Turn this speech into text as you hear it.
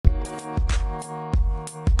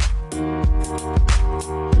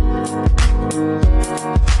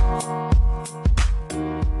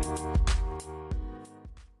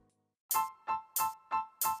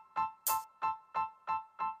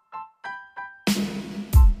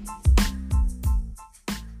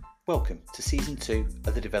Welcome to Season 2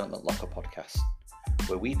 of the Development Locker podcast,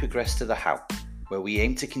 where we progress to the how, where we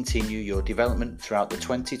aim to continue your development throughout the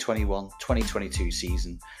 2021-2022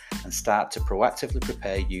 season and start to proactively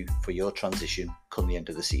prepare you for your transition come the end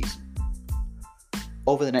of the season.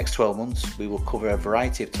 Over the next 12 months, we will cover a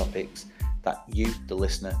variety of topics that you, the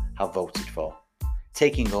listener, have voted for,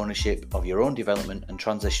 taking ownership of your own development and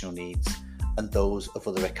transitional needs and those of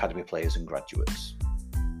other academy players and graduates.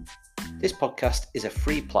 This podcast is a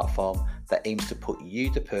free platform that aims to put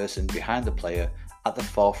you, the person behind the player, at the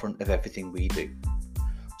forefront of everything we do,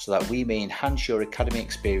 so that we may enhance your academy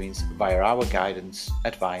experience via our guidance,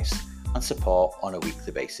 advice, and support on a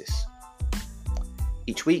weekly basis.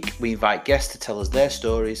 Each week, we invite guests to tell us their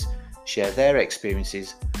stories, share their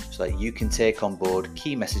experiences, so that you can take on board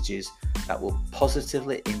key messages that will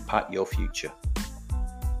positively impact your future.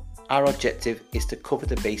 Our objective is to cover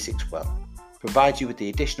the basics well, provide you with the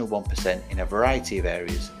additional 1% in a variety of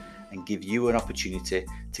areas, and give you an opportunity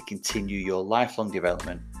to continue your lifelong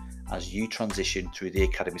development as you transition through the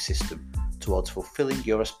academy system towards fulfilling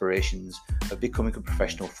your aspirations of becoming a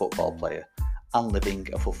professional football player and living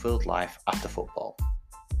a fulfilled life after football.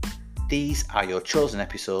 These are your chosen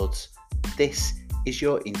episodes. This is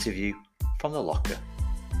your interview from the locker.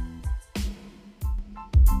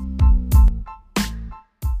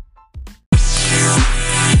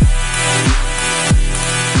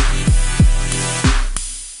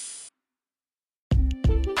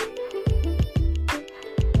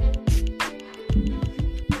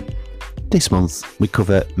 This month, we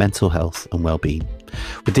cover mental health and well-being,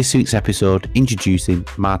 with this week's episode introducing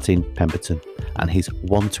Martin Pemberton and his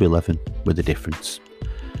 1 to 11 with a difference.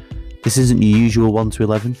 This isn't your usual 1 to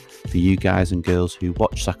 11 for you guys and girls who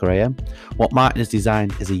watch Soccer AM. What Martin has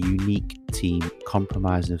designed is a unique team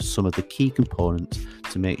comprising of some of the key components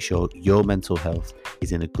to make sure your mental health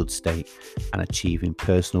is in a good state and achieving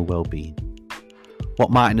personal well-being. What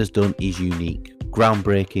Martin has done is unique,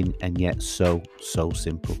 groundbreaking, and yet so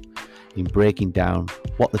simple in breaking down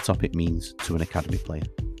what the topic means to an academy player.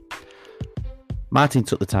 Martin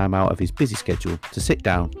took the time out of his busy schedule to sit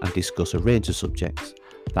down and discuss a range of subjects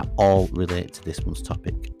that all relate to this month's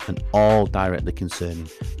topic and all directly concerning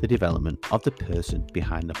the development of the person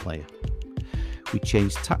behind the player. We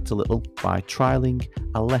changed tact a little by trialling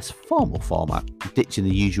a less formal format, ditching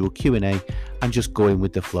the usual Q&A and just going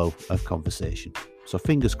with the flow of conversation. So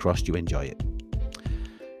fingers crossed you enjoy it.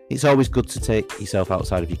 It's always good to take yourself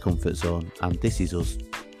outside of your comfort zone, and this is us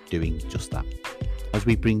doing just that, as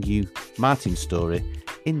we bring you Martin's story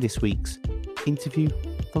in this week's interview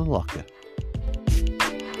for the locker.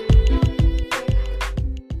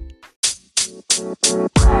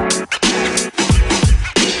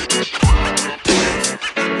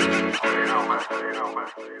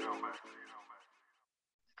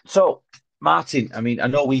 So, Martin, I mean, I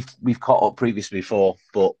know we've caught up previously before,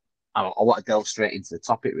 but I want to delve straight into the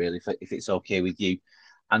topic, really, if it's okay with you,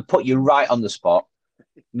 and put you right on the spot.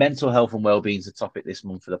 Mental health and well-being is the topic this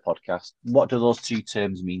month for the podcast. What do those two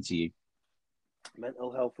terms mean to you? Mental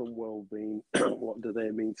health and well-being, what do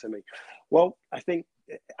they mean to me? Well, I think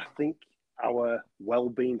our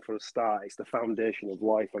well-being, for a start, is the foundation of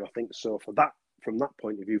life, and I think so. From that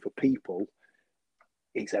point of view, for people,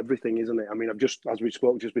 it's everything, isn't it? I mean, as we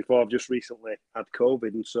spoke just before, I've just recently had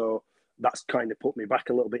COVID, and so that's kind of put me back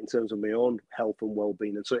a little bit in terms of my own health and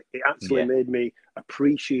well-being. And so it actually made me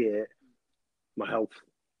appreciate my health.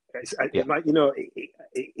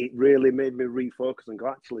 It really made me refocus and go,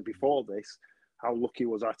 actually, before this, how lucky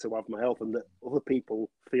was I to have my health, and that other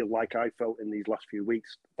people feel like I felt in these last few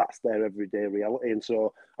weeks. That's their everyday reality. And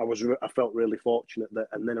so I felt really fortunate that,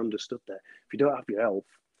 and then understood that if you don't have your health,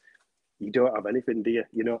 you don't have anything, do you?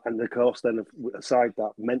 You know, and of course, then aside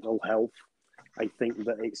that, mental health, I think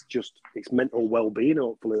that it's mental well-being,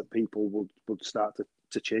 hopefully, that people would start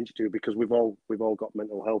to change it to, because we've all got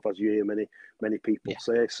mental health, as you hear many people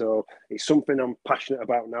say. So it's something I'm passionate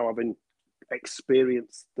about now, having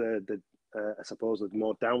experienced the I suppose the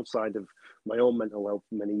more downside of my own mental health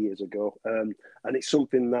many years ago, and it's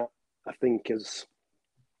something that I think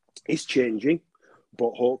is changing.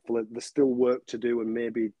 But hopefully there's still work to do, and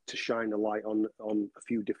maybe to shine a light on a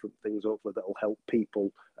few different things, hopefully, that will help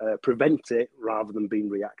people prevent it rather than being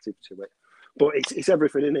reactive to it. But it's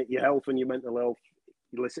everything, in it, your health and your mental health.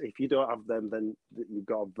 Listen, if you don't have them, then you've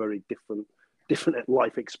got a very different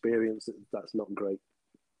life experience. That's not great.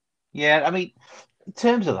 Yeah, I mean, in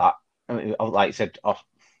terms of that, I mean, like you said,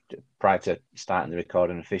 prior to starting the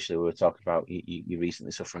recording officially, we were talking about you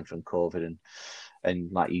recently suffering from COVID,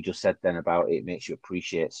 and like you just said then about it makes you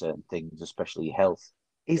appreciate certain things, especially your health.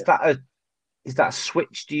 Is that a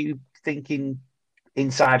switch, do you think, in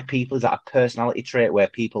inside people? Is that a personality trait where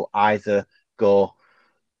people either go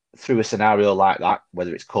through a scenario like that,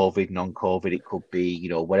 whether it's COVID, non-COVID, it could be,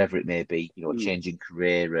 whatever it may be, a changing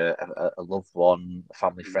career, a loved one, a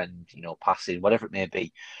family friend, passing, whatever it may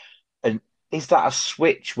be. And is that a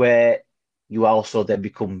switch where you also then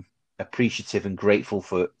become appreciative and grateful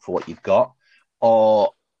for what you've got?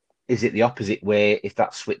 Or is it the opposite way? If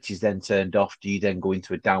that switch is then turned off, do you then go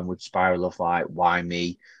into a downward spiral of like, why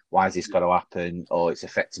me? Why has this got to happen? Or it's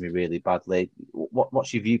affecting me really badly?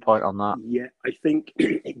 What's your viewpoint on that? Yeah, I think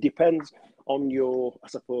it depends on your, I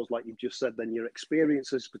suppose, like you've just said, then your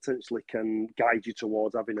experiences potentially can guide you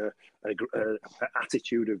towards having a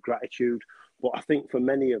attitude of gratitude. But I think for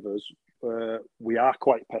many of us, we are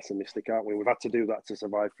quite pessimistic, aren't we? We've had to do that to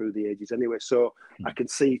survive through the ages anyway. So I can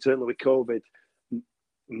see, certainly with COVID,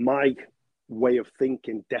 my way of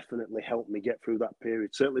thinking definitely helped me get through that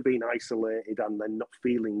period. Certainly being isolated and then not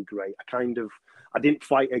feeling great. I didn't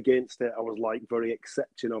fight against it. I was like very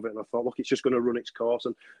accepting of it. And I thought, look, it's just going to run its course.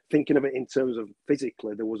 And thinking of it in terms of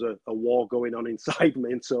physically, there was a war going on inside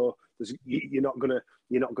me. And so you're not going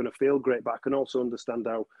to feel great. But I can also understand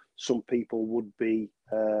how some people would be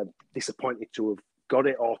disappointed to have got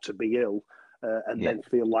it or to be ill and then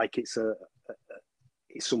feel like it's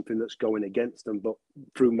something that's going against them. But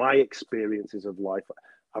through my experiences of life,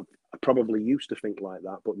 I probably used to think like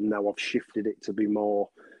that, but now I've shifted it to be more,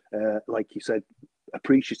 like you said,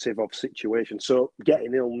 appreciative of situations. So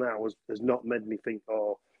getting ill now has not made me think,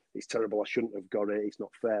 oh, it's terrible, I shouldn't have got it, it's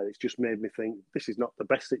not fair. It's just made me think this is not the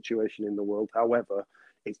best situation in the world. However,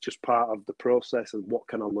 it's just part of the process, and what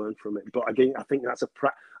can I learn from it? But again, I think that's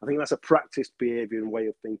a practiced behaviour and way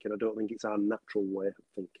of thinking. I don't think it's our natural way of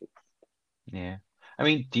thinking. Yeah. I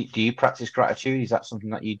mean, do you practice gratitude? Is that something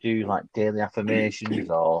that you do, like daily affirmations,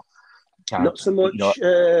 or not so much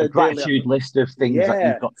a gratitude list of things that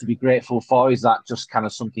you've got to be grateful for? Is that just kind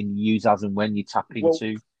of something you use as and when you tap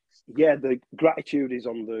into? Yeah, the gratitude is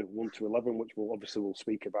on the 1 to 11, which we'll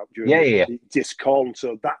speak about during this call. And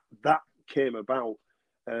so that came about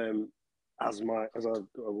as I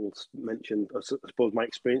will mention, I suppose, my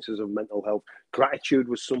experiences of mental health. Gratitude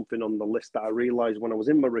was something on the list that I realised when I was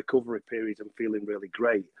in my recovery period and feeling really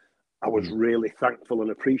great. I was really thankful and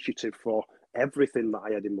appreciative for everything that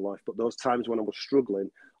I had in my life. But those times when I was struggling,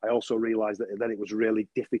 I also realised that then it was really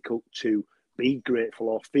difficult to be grateful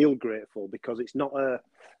or feel grateful, because it's not a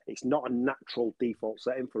natural default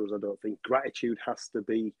setting for us. I don't think gratitude has to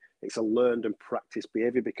be. It's a learned and practiced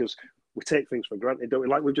behaviour, because we take things for granted, don't we?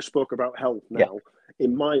 Like we just spoke about health now.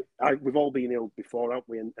 We've all been ill before, haven't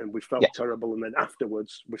we? And we felt terrible, and then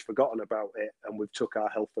afterwards we've forgotten about it and we've took our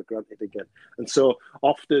health for granted again. And so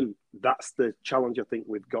often that's the challenge I think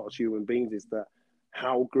we've got as human beings, is that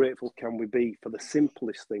how grateful can we be for the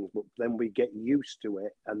simplest things, but then we get used to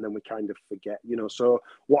it and then we kind of forget, So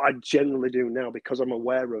what I generally do now, because I'm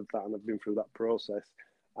aware of that and I've been through that process,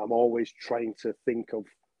 I'm always trying to think of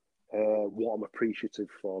what I'm appreciative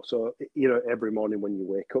for. So, every morning when you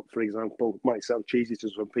wake up, for example, it might sound cheesy to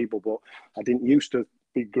some people, but I didn't used to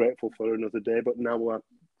be grateful for another day, but now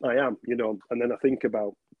I am, and then I think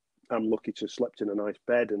about, I'm lucky to have slept in a nice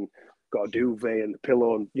bed and got a duvet and a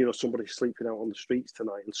pillow, and somebody's sleeping out on the streets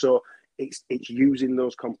tonight. And so it's using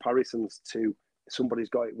those comparisons to somebody's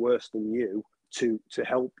got it worse than you to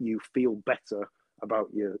help you feel better about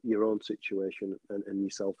your own situation and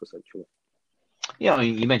yourself, essentially. Yeah, I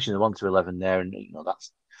mean, you mentioned the 1 to 11 there, and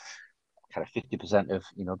that's kind of 50% of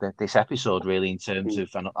this episode, really, in terms of,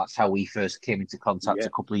 and that's how we first came into contact a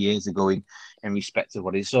couple of years ago in respect of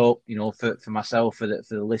what it is. So, for myself, for the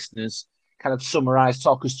listeners, kind of summarize,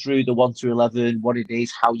 talk us through the 1 to 11, what it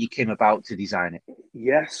is, how you came about to design it.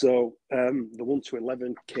 Yeah, so the 1 to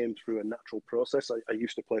 11 came through a natural process. I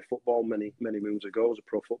used to play football many moons ago. I was a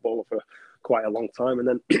pro footballer for quite a long time, and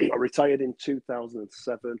then I retired in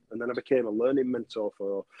 2007, and then I became a learning mentor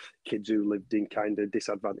for kids who lived in kind of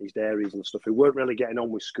disadvantaged areas and stuff, who weren't really getting on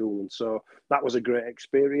with school. And so that was a great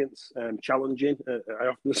experience, challenging. I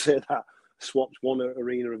often say that swapped one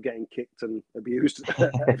arena of getting kicked and abused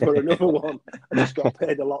for another one. I just got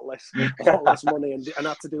paid a lot less money and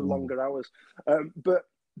had to do longer hours. But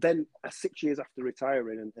then 6 years after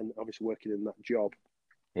retiring and obviously working in that job,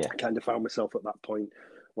 I kind of found myself at that point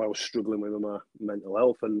where I was struggling with my mental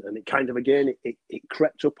health, and it kind of, again, it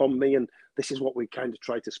crept up on me. And this is what we kind of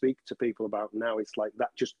try to speak to people about now. It's like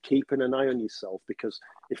that, just keeping an eye on yourself, because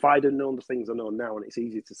if I'd have known the things I know now, and it's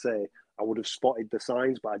easy to say, I would have spotted the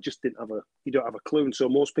signs, but I just you don't have a clue. And so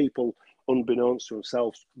most people, unbeknownst to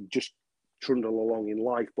themselves, just trundle along in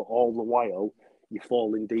life, but all the while you're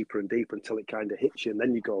falling deeper and deeper until it kind of hits you, and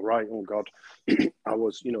then you go, right, oh God, I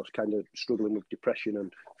was, kind of struggling with depression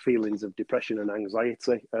and feelings of depression and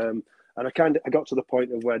anxiety. And I got to the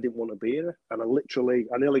point of where I didn't want to be here, and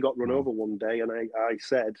I nearly got run over one day, and I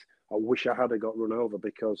said, I wish I had got run over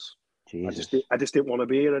because Jesus. I just didn't want to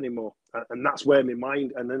be here anymore, and that's where my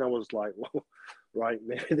mind. And then I was like, well, right,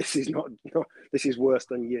 maybe this is this is worse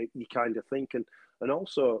than you kind of think, and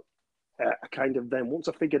also. I kind of then, once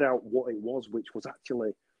I figured out what it was, which was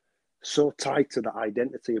actually so tied to the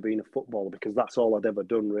identity of being a footballer, because that's all I'd ever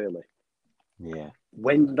done, really. Yeah.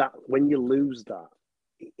 When you lose that,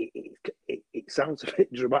 it sounds a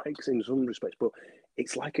bit dramatic in some respects, but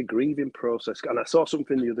it's like a grieving process. And I saw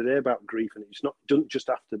something the other day about grief, and doesn't just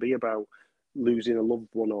have to be about losing a loved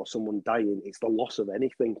one or someone dying. It's the loss of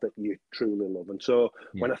anything that you truly love. And so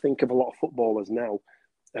when I think of a lot of footballers now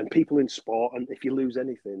and people in sport, and if you lose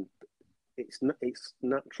anything, it's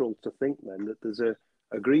natural to think then that there's a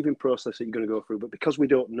grieving process that you're going to go through. But because we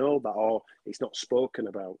don't know that, or it's not spoken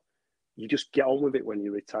about, you just get on with it when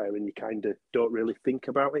you retire, and you kind of don't really think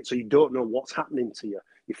about it. So you don't know what's happening to you.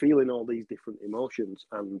 You're feeling all these different emotions,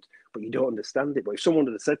 but you don't understand it. But if someone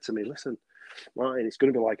had said to me, listen, Martin, it's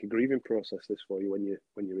going to be like a grieving process this for you when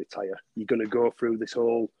you retire. You're going to go through this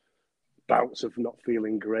whole bouts of not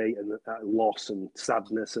feeling great and loss and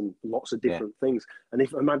sadness and lots of different things. And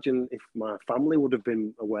imagine if my family would have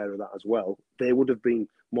been aware of that as well, they would have been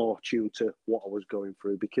more tuned to what I was going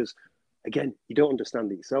through, because again, you don't understand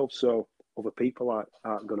it yourself, so other people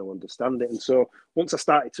aren't going to understand it. And so once I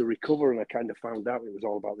started to recover and I kind of found out it was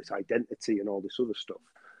all about this identity and all this other stuff,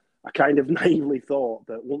 I kind of naively thought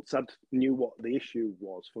that once I'd knew what the issue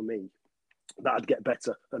was for me, that I'd get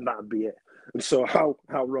better and that'd be it. And so how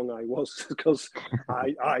wrong I was, because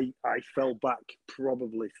I fell back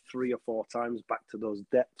probably 3 or 4 times back to those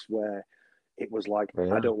depths where it was like,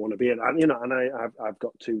 I don't want to be in. And I've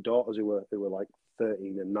got 2 daughters who were like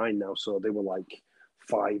 13 and 9 now, so they were like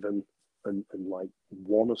 5 and like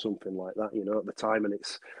 1 or something like that, at the time. And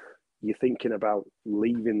you're thinking about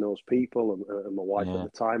leaving those people and my wife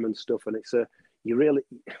at the time and stuff, and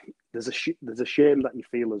there's a shame that you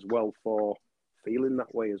feel as well for feeling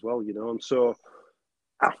that way as well, And so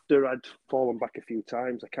after I'd fallen back a few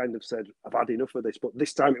times, I kind of said, I've had enough of this. But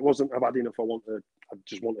this time it wasn't, I've had enough, I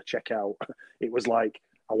just want to check out. It was like,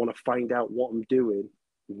 I want to find out what I'm doing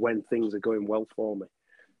when things are going well for me.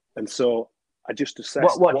 And so I just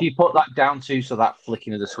assessed. What do you put that down to? So that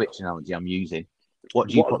flicking of the switch analogy I'm using, what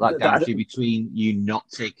do you put that down to between you not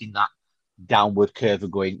taking that downward curve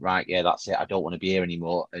and going, right, yeah, that's it, I don't want to be here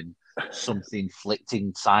anymore, and something flicked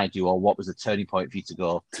inside you? Or what was the turning point for you to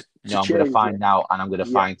go, I'm going to find out, and I'm going to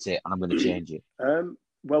find it, and I'm going to change it?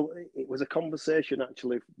 Well, it was a conversation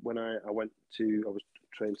actually when I was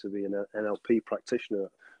trained to be an NLP practitioner,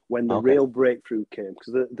 when the real breakthrough came,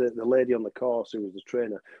 because the lady on the course who was the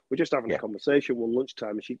trainer, we're just having a conversation one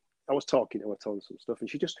lunchtime, and I was talking to her, telling some stuff, and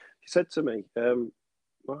she said to me,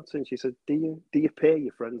 Martin, she said, do you pay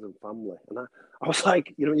your friends and family? And I was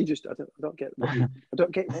like, I don't get what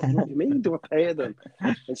you mean, do I pay them?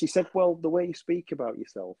 And she said, well, the way you speak about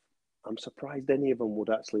yourself, I'm surprised any of them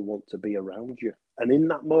would actually want to be around you. And in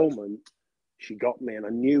that moment, she got me, and I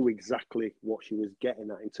knew exactly what she was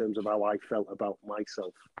getting at in terms of how I felt about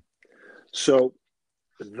myself. So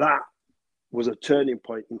that was a turning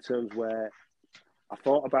point in terms where I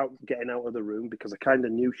thought about getting out of the room, because I kind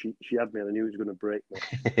of knew she had me, and I knew it was going to break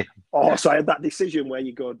me. So I had that decision where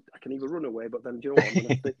you go, I can either run away, but then, do you know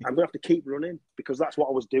what? I'm going to have to keep running, because that's what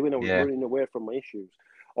I was doing. I was running away from my issues,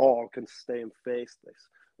 or I can stay and face this.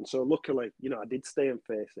 And so luckily, I did stay and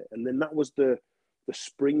face it. And then that was the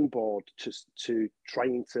springboard to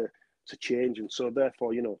trying to change. And so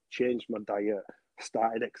therefore, changed my diet,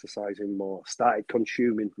 started exercising more, started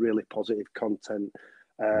consuming really positive content.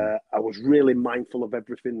 I was really mindful of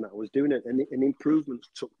everything that I was doing, and improvements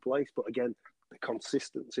took place. But again, the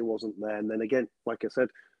consistency wasn't there. And then again, like I said,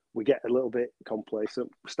 we get a little bit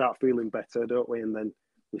complacent, we start feeling better, don't we? And then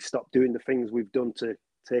we stop doing the things we've done to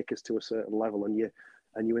take us to a certain level, and you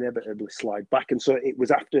inevitably slide back. And so it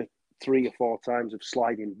was after 3 or 4 times of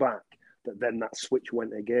sliding back that then that switch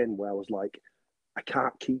went again, where I was like, I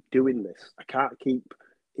can't keep doing this. I can't keep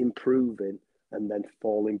improving and then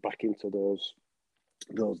falling back into those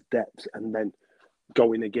depths and then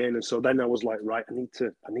going again. And so then I was like, right, I need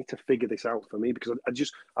to figure this out for me, because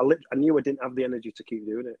I knew I didn't have the energy to keep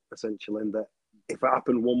doing it, essentially, and that if it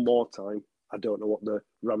happened one more time, I don't know what the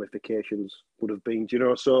ramifications would have been,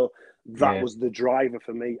 so that was the driver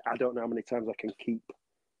for me. I don't know how many times I can keep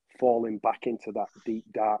falling back into that deep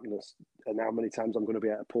darkness, and how many times I'm going to be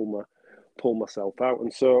able to pull myself out.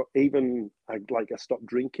 And so even I stopped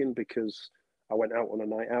drinking, because I went out on a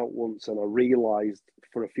night out once, and I realised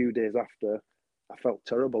for a few days after, I felt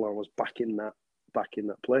terrible. I was back in that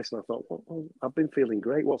place, and I thought, well, I've been feeling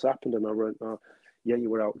great. What's happened? And I went, oh, yeah, you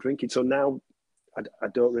were out drinking. So now I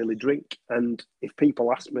don't really drink. And if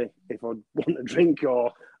people ask me if I want a drink,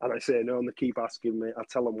 and I say no, and they keep asking me, I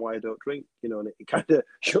tell them why I don't drink, and it kind of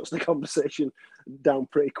shuts the conversation down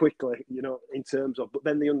pretty quickly, in terms of, but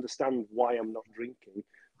then they understand why I'm not drinking,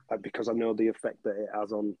 because I know the effect that it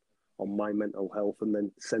has on my mental health, and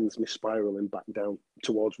then sends me spiraling back down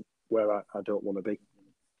towards where I don't want to be.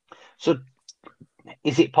 So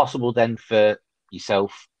is it possible then for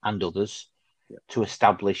yourself and others to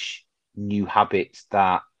establish new habits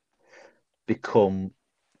that become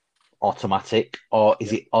automatic, or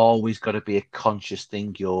is it always got to be a conscious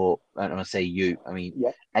thing? And I say you, I mean,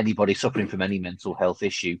 anybody suffering from any mental health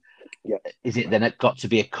issue, is it then got to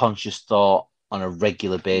be a conscious thought on a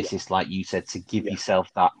regular basis, like you said, to give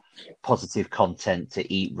yourself that positive content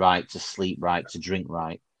to eat right, to sleep right, to drink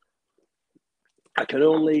right? I can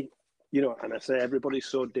only, and I say everybody's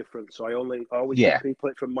so different, so I always give people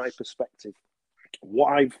it from my perspective.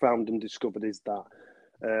 What I've found and discovered is that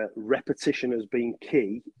repetition has been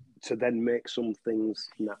key to then make some things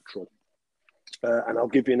natural. And I'll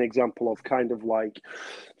give you an example of kind of like,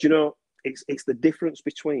 it's the difference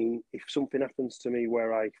between if something happens to me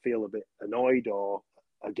where I feel a bit annoyed or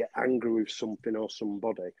I get angry with something or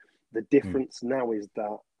somebody. The difference now is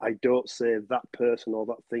that I don't say that person or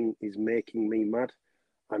that thing is making me mad.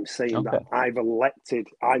 I'm saying that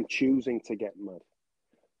I'm choosing to get mad.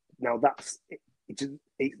 Now that's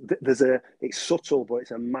it's subtle, but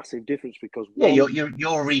it's a massive difference, because you're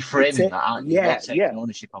reframing that, aren't you? Taking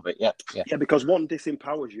ownership of it. Yeah, because one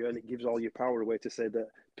disempowers you, and it gives all your power away to say that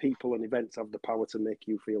people and events have the power to make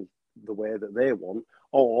you feel the way that they want,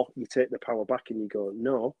 or you take the power back and you go,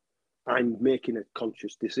 no, I'm making a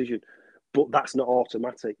conscious decision. But that's not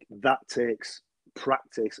automatic. That takes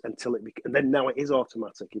practice until and then now it is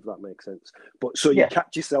automatic, if that makes sense. But so you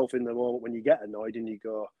catch yourself in the moment when you get annoyed and you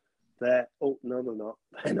go, no, they're not.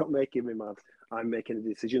 They're not making me mad. I'm making a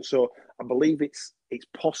decision. So I believe it's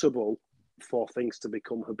possible for things to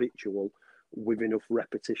become habitual with enough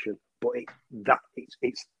repetition. But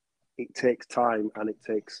it takes time, and it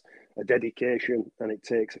takes a dedication, and it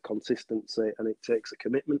takes a consistency, and it takes a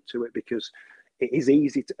commitment to it, because it is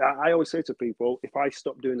easy to. I always say to people, if I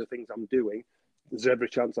stop doing the things I'm doing, there's every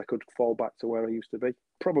chance I could fall back to where I used to be.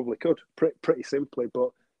 Probably could, pretty simply. But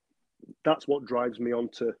that's what drives me on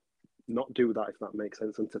to not do that, if that makes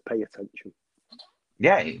sense, and to pay attention.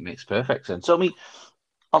 Yeah, it makes perfect sense. So, I mean,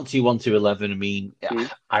 onto you 1 to 11. I mean,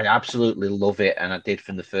 I absolutely love it, and I did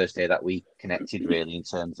from the first day that we connected, really, in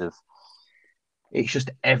terms of it's just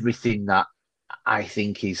everything that I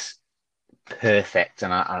think is perfect,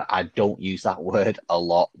 and I don't use that word a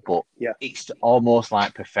lot, but it's almost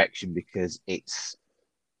like perfection, because it's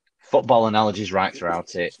football analogies right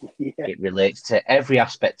throughout it. It relates to every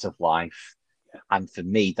aspect of life. And for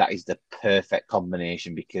me, that is the perfect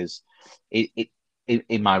combination, because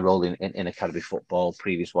in my role in academy football,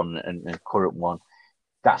 previous one and current one,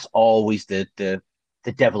 that's always the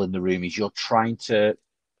devil in the room. Is you're trying to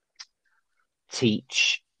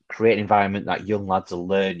create an environment that young lads are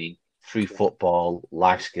learning through football,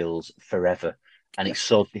 life skills forever. And it's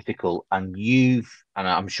so difficult. And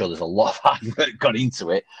I'm sure there's a lot of hard work gone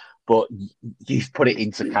into it, but you've put it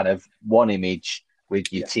into kind of one image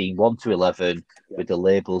with your team 1 to 11, with the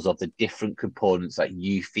labels of the different components that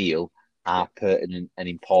you feel are pertinent and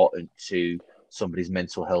important to somebody's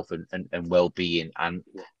mental health and well-being. And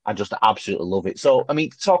I just absolutely love it. So, I mean,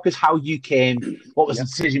 talk us how you what was the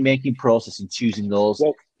decision-making process in choosing those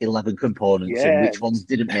 11 components, and which ones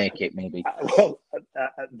didn't make it, maybe?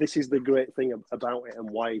 This is the great thing about it, and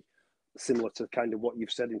why, similar to kind of what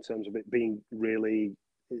you've said in terms of it being really,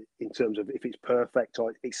 in terms of if it's perfect,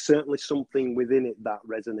 or it's certainly something within it that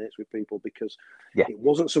resonates with people, because it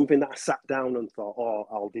wasn't something that I sat down and thought,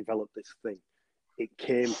 I'll develop this thing. It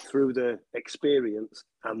came through the experience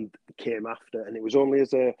and came after, and it was only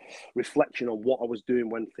as a reflection on what I was doing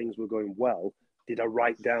when things were going well did I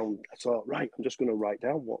write down. I thought, right, I'm just going to write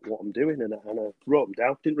down what I'm doing, and I wrote them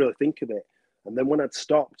down. Didn't really think of it, and then when I'd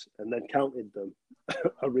stopped and then counted them,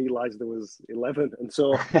 I realised there was 11, and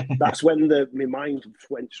so that's when my mind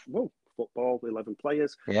went, whoa, football, 11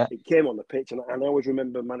 players. It came on the pitch, and I always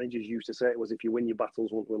remember managers used to say it was, if you win your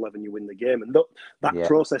battles 1 to 11, you win the game. And that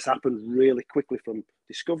process happened really quickly, from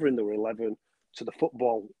discovering there were 11 to the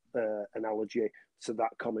football analogy to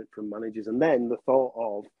that comment from managers, and then the thought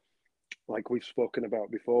of, like we've spoken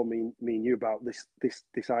about before, me and you, about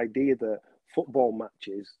this idea that football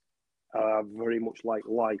matches are very much like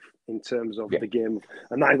life in terms of Yeah. the game.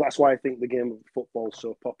 And that's why I think the game of football is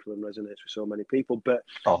so popular and resonates with so many people. But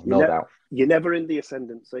Oh, no doubt. you're never in the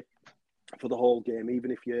ascendancy for the whole game,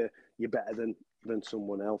 even if you're better than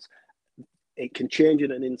someone else. It can change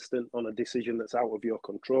in an instant on a decision that's out of your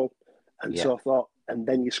control. And so I thought, and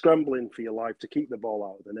then you're scrambling for your life to keep the ball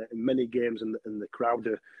out of the net in many games, and the crowd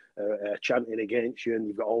are chanting against you, and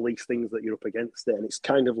you've got all these things that you're up against it, and it's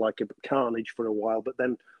kind of like a carnage for a while. But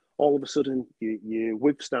then all of a sudden, you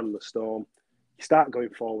withstand the storm, you start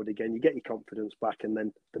going forward again, you get your confidence back, and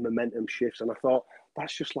then the momentum shifts. And I thought,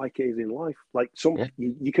 that's just like it is in life. Like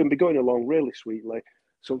you can be going along really sweetly,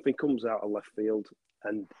 something comes out of left field,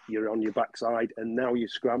 and you're on your backside, and now you're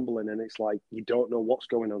scrambling, and it's like you don't know what's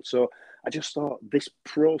going on. So I just thought this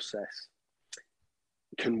process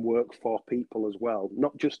can work for people as well,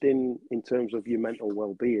 not just in terms of your mental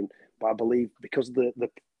well-being, but I believe because the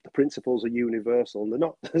principles are universal, and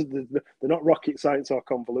they're not rocket science or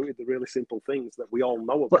convoluted. They're really simple things that we all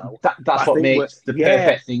know about. But that's what makes the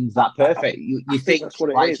perfect things that perfect. You think that's what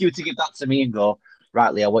it like is. if you were to give that to me and go,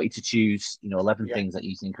 right, Lee, I want you to choose, 11 things that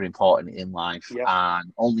you think are important in life,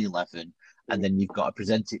 and only 11, and then you've got to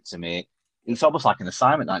present it to me. It's almost like an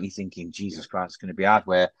assignment that you're thinking, Jesus Christ, it's going to be hard.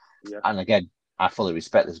 And again, I fully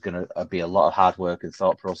respect there's going to be a lot of hard work and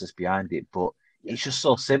thought process behind it, but it's just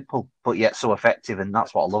so simple, but yet so effective, and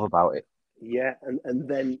that's what I love about it. Yeah, and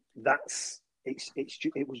then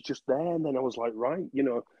it was just there, and then I was like, right,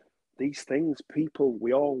 these things, people,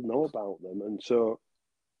 we all know about them, and so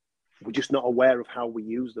we're just not aware of how we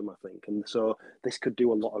use them, I think. And so this could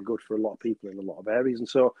do a lot of good for a lot of people in a lot of areas. And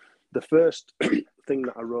so the first thing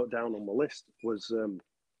that I wrote down on my list was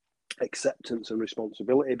acceptance and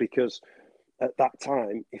responsibility, because at that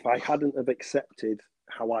time, if I hadn't have accepted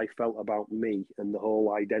how I felt about me and the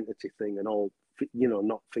whole identity thing and all,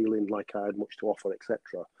 not feeling like I had much to offer,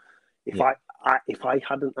 etc. If I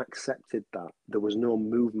hadn't accepted that, there was no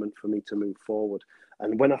movement for me to move forward.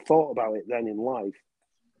 And when I thought about it then in life,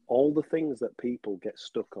 all the things that people get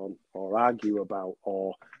stuck on or argue about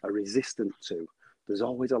or are resistant to, there's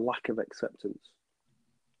always a lack of acceptance.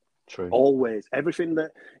 True. Always. Everything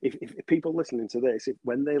that, if people listening to this,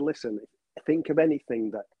 when they listen, think of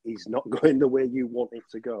anything that is not going the way you want it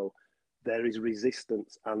to go, there is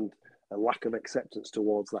resistance and a lack of acceptance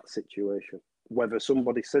towards that situation. Whether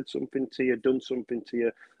somebody said something to you, done something to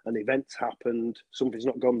you, an event's happened, something's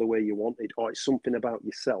not gone the way you wanted, or it's something about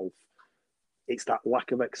yourself, it's that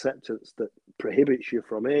lack of acceptance that prohibits you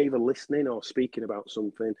from either listening or speaking about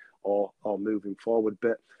something or moving forward.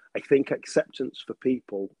 But I think acceptance for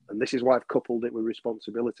people, and this is why I've coupled it with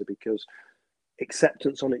responsibility, because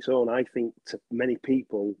acceptance on its own, I think, to many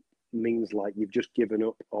people means like you've just given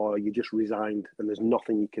up or you just resigned and there's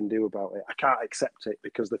nothing you can do about it. I can't accept it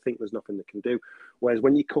because they think there's nothing they can do. Whereas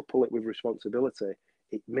when you couple it with responsibility,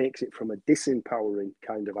 it makes it from a disempowering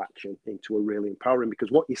kind of action into a really empowering,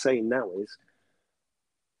 because what you're saying now is,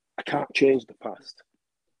 I can't change the past.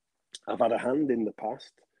 I've had a hand in the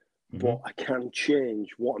past, but I can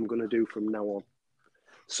change what I'm going to do from now on.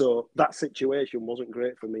 So that situation wasn't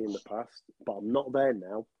great for me in the past, but I'm not there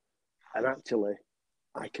now. And actually,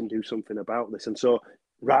 I can do something about this. And so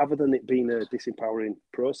rather than it being a disempowering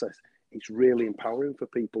process, it's really empowering for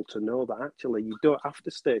people to know that actually you don't have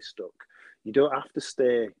to stay stuck. You don't have to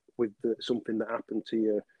stay with something that happened to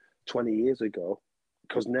you 20 years ago,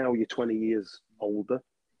 because now you're 20 years older.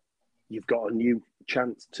 You've got a new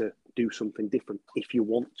chance to do something different if you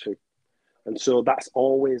want to. And so that's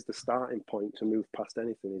always the starting point to move past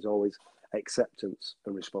anything, is always acceptance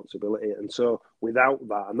and responsibility. And so without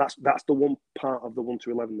that, and that's the one part of the 1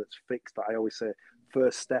 to 11 that's fixed, that I always say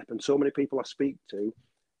first step. And so many people I speak to,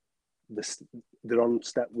 they're on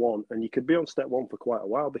step 1, and you could be on step 1 for quite a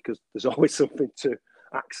while, because there's always something to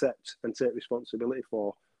accept and take responsibility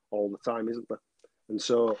for all the time, isn't there? And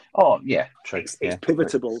so, it's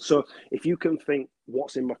pivotal. So if you can think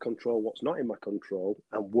what's in my control, what's not in my control,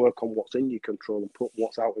 and work on what's in your control and put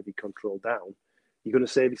what's out of your control down, you're going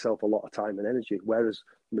to save yourself a lot of time and energy. Whereas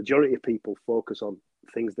the majority of people focus on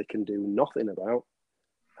things they can do nothing about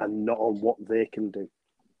and not on what they can do.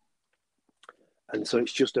 And so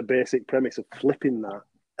it's just a basic premise of flipping that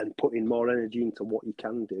and putting more energy into what you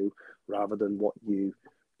can do rather than what you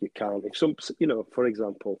can't. If for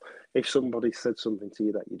example, if somebody said something to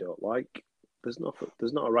you that you don't like, there's not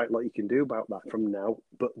a right lot you can do about that from now.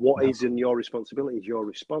 But what is in your responsibility is your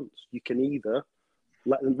response. You can either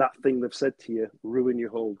let that thing they've said to you ruin your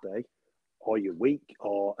whole day or your week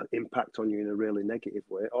or impact on you in a really negative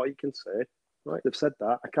way, or you can say, right, they've said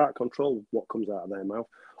that, I can't control what comes out of their mouth.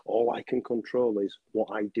 All I can control is what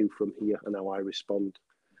I do from here and how I respond.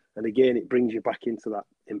 And again, it brings you back into that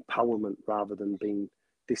empowerment rather than being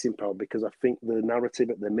disempowered, because I think the narrative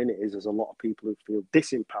at the minute is there's a lot of people who feel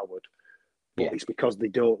disempowered, but it's because they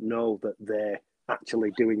don't know that they're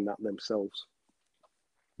actually doing that themselves.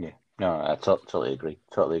 Yeah, no, I totally agree.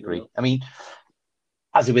 Totally agree. Yeah. I mean,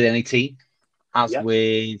 as with any team,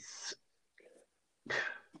 with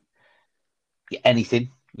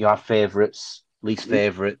anything, you have favourites, least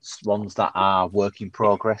favourites, ones that are work in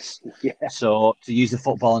progress. Yeah. So, to use a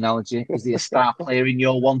football analogy, is there a star player in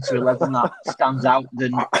your 1 to 11 that stands out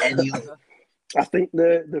than any other? I think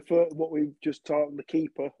the what we've just talked, the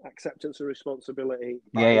keeper, acceptance of responsibility,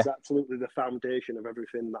 is absolutely the foundation of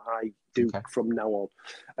everything that I do from now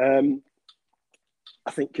on.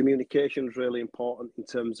 I think communication is really important in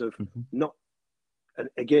terms of not. And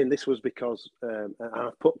again, this was because I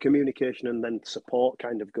put communication and then support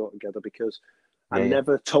kind of go together, because I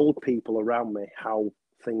never told people around me how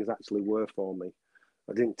things actually were for me.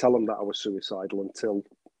 I didn't tell them that I was suicidal until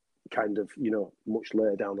kind of, much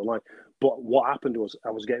later down the line. But what happened was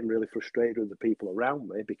I was getting really frustrated with the people around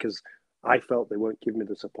me because I felt they weren't giving me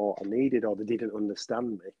the support I needed, or they didn't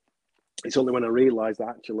understand me. It's only when I realised that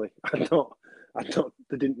actually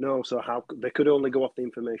they didn't know, so how they could only go off the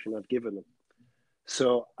information I'd given them.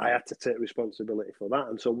 So I had to take responsibility for that.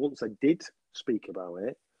 And so once I did speak about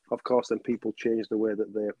it, of course, then people changed the way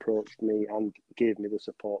that they approached me and gave me the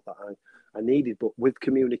support that I needed. But with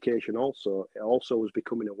communication also, it also was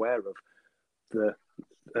becoming aware of the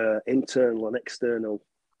internal and external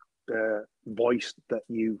voice that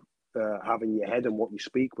you have in your head and what you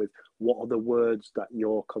speak with. What are the words that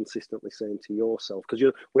you're consistently saying to yourself?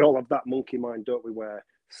 Because we all have that monkey mind, don't we, where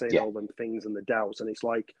saying all them things and the doubts. And it's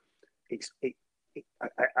like,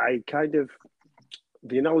 I kind of,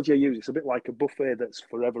 the analogy I use, it's a bit like a buffet that's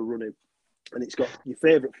forever running, and it's got your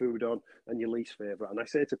favourite food on and your least favourite. And I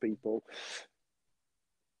say to people,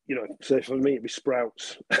 say for me it'd be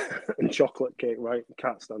Sprouts and chocolate cake, right?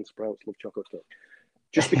 Can't stand Sprouts, love chocolate cake.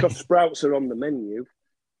 Just because Sprouts are on the menu,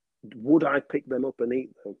 would I pick them up and eat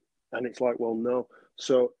them? And it's like, well, no.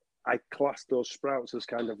 So I class those Sprouts as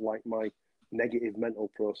kind of like my negative mental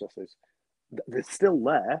processes. They're still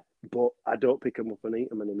there, but I don't pick them up and eat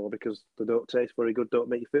them anymore because they don't taste very good, don't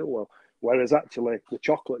make you feel well. Whereas actually the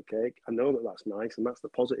chocolate cake, I know that that's nice and that's the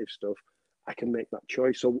positive stuff. I can make that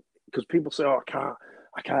choice. So because people say, I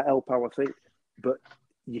can't help how I think, but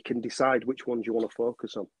you can decide which ones you want to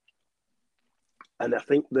focus on. And I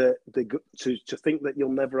think that to think that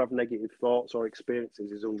you'll never have negative thoughts or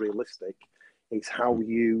experiences is unrealistic. It's how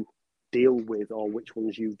you deal with or which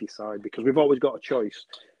ones you decide, because we've always got a choice.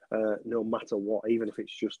 No matter what, even if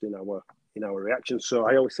it's just in our reactions. So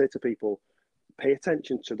I always say to people, pay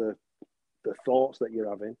attention to the thoughts that you're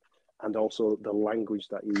having and also the language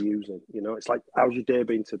that you're using. It's like, how's your day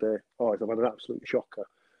been today? Oh, I've had an absolute shocker.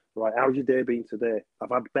 Right, how's your day been today? I've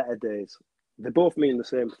had better days. They both mean the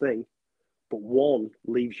same thing, but one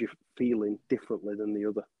leaves you feeling differently than the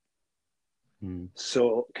other.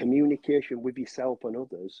 So communication with yourself and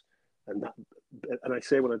others, and I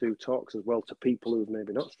say when I do talks as well to people who've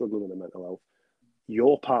maybe not struggling with their mental health,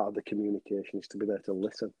 your part of the communication is to be there to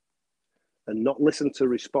listen, and not listen to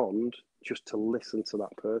respond, just to listen to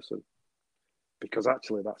that person, because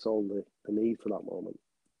actually that's all the need for that moment.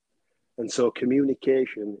 And so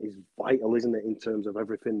communication is vital, isn't it, in terms of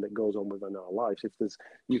everything that goes on within our lives.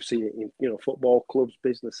 You see it in football clubs,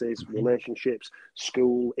 businesses, relationships,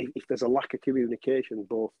 school. If there's a lack of communication,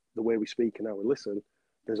 both the way we speak and how we listen,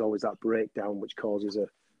 there's always that breakdown which causes a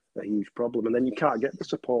huge problem. And then you can't get the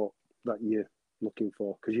support that you're looking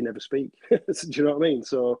for because you never speak. Do you know what I mean?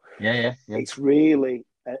 So it's really,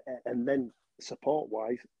 and then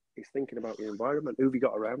support-wise, it's thinking about your environment. Who have you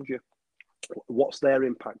got around you? What's their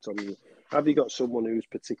impact on you? Have you got someone who's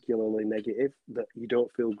particularly negative that you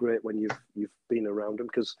don't feel great when you've been around them?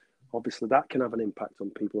 Because obviously that can have an impact on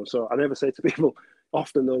people. And so I never say to people,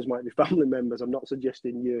 often those might be family members. I'm not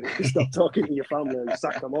suggesting you stop talking to your family and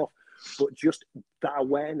sack them off, but just that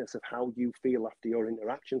awareness of how you feel after your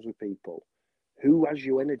interactions with people. Who has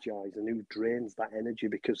you energized and who drains that energy?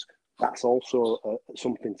 Because that's also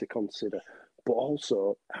something to consider. But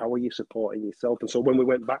also, how are you supporting yourself? And so when we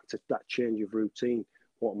went back to that change of routine,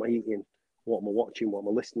 what am I eating? What am I watching? What am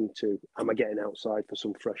I listening to? Am I getting outside for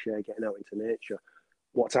some fresh air, getting out into nature?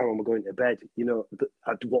 What time am I going to bed?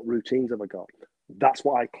 What routines have I got? That's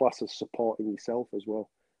what I class as supporting yourself as well.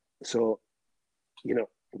 So,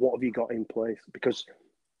 what have you got in place? Because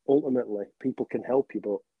ultimately, people can help you,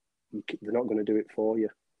 but they're not going to do it for you.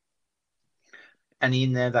 Any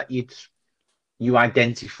in there that you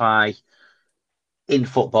identify in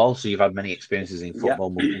football? So you've had many experiences in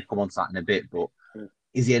football. We'll come on to that in a bit, but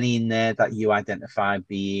is there any in there that you identify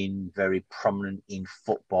being very prominent in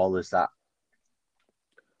footballers that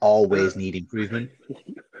always need improvement?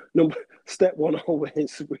 Step one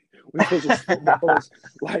always with us as footballers,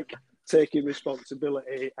 like taking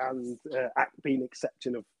responsibility and being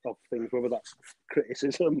accepting of things, whether that's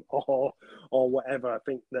criticism or whatever. I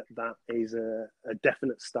think that is a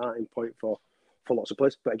definite starting point for lots of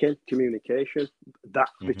players. But again, communication, that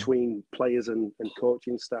between players and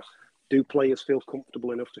coaching staff. Do players feel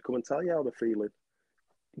comfortable enough to come and tell you how they're feeling?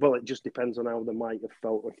 Well, it just depends on how they might have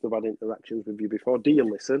felt if they've had interactions with you before. Do you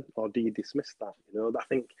listen or do you dismiss that? I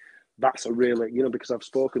think that's a really, because I've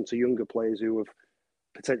spoken to younger players who have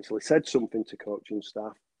potentially said something to coaching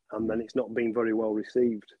staff and then it's not been very well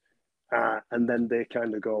received. And then they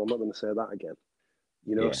kind of go, I'm not going to say that again.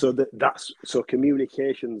 So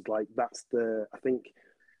communications, like I think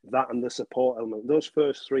that and the support element, those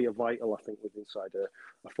first three are vital, I think, inside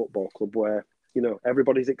a football club where,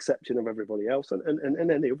 everybody's accepting of everybody else and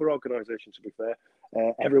any other organisation, to be fair.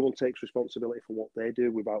 Everyone takes responsibility for what they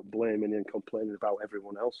do without blaming and complaining about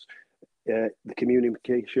everyone else. The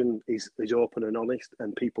communication is open and honest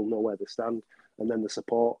and people know where they stand. And then the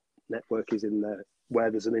support network is in there where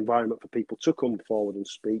there's an environment for people to come forward and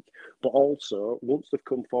speak. But also, once they've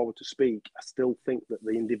come forward to speak, I still think that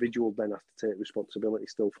the individual then has to take responsibility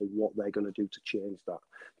still for what they're going to do to change that.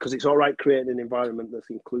 Because it's all right creating an environment that's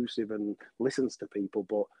inclusive and listens to people,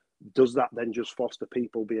 but does that then just foster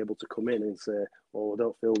people be able to come in and say, oh, I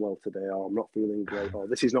don't feel well today, or I'm not feeling great, or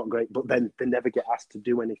this is not great, but then they never get asked to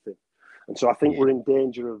do anything. And so I think we're in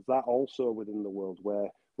danger of that also within the world, where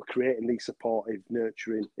we're creating these supportive,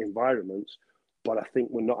 nurturing environments, but I think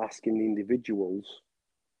we're not asking the individuals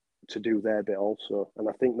to do their bit also. And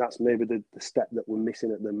I think that's maybe the step that we're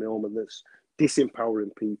missing at the moment, that's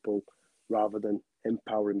disempowering people rather than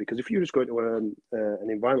empowering. Because if you just go into an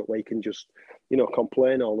environment where you can just,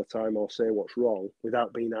 complain all the time or say what's wrong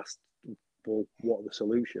without being asked, well, what are the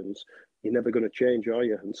solutions, you're never going to change, are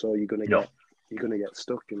you? And so you're going to get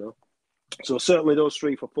stuck, So certainly those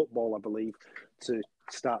three for football, I believe, to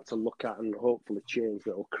start to look at and hopefully change,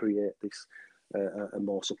 that will create this a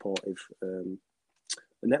more supportive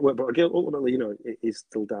network. But again, ultimately, it is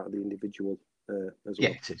still down to the individual as well. Yeah,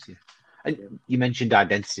 it is. Yeah. And you mentioned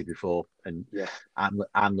identity before, and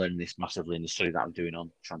I'm learning this massively in the study that I'm doing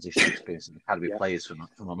on transition experience and academy players for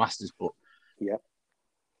my masters. But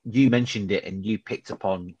you mentioned it, and you picked up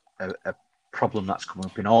on a problem that's coming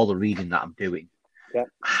up in all the reading that I'm doing. Yeah.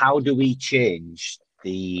 How do we change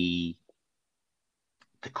the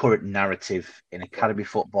current narrative in academy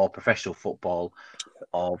football, professional football,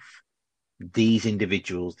 of these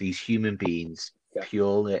individuals, these human beings,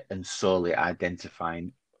 purely and solely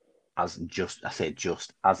identifying as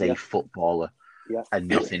as a footballer and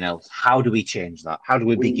nothing else? How do we change that? How do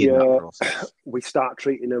we begin that process? We start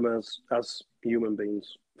treating them as human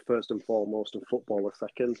beings first and foremost, and footballers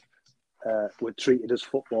second. We're treated as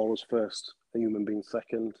footballers first, and human beings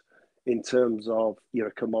second. In terms of, you're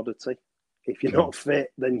a commodity. If you're not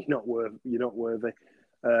fit, then you're not worthy.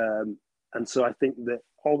 And so I think that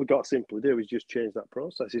all we've got to simply do is just change that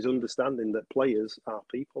process, is understanding that players are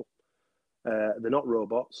people. They're not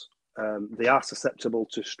robots. They are susceptible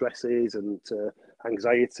to stresses and to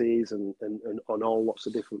anxieties and on all lots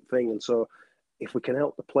of different things. And so if we can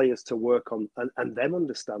help the players to work on and them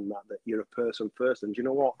understand that you're a person first, and you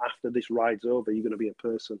know what, after this ride's over, you're going to be a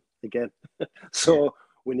person again. So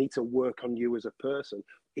we need to work on you as a person.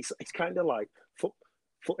 It's kind of like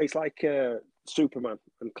it's like Superman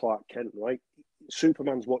and Clark Kent, right?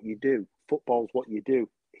 Superman's what you do. Football's what you do.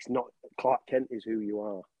 It's not. Clark Kent is who you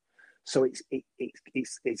are. So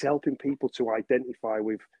it's helping people to identify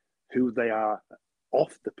with who they are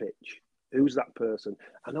off the pitch. Who's that person?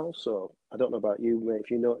 And also, I don't know about you, mate,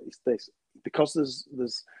 if you notice this, because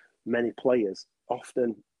there's many players,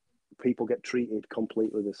 often people get treated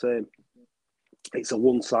completely the same. It's a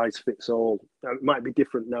one-size-fits-all. Now, it might be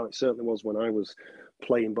different now. It certainly was when I was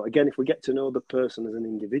playing. But again, if we get to know the person as an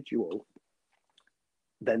individual,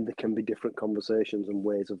 then there can be different conversations and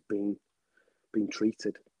ways of being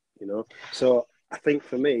treated, So I think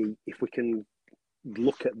for me, if we can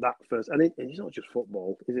look at that first, and it's not just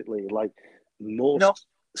football, is it, Lee? Like most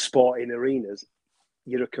sporting arenas,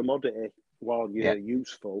 you're a commodity while you're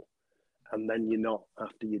useful, and then you're not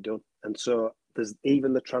after you're done. And so there's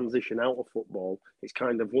even the transition out of football. It's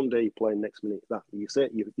kind of one day you're playing, next minute that you say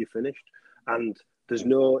you're finished, and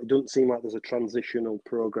it doesn't seem like there's a transitional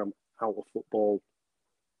program out of football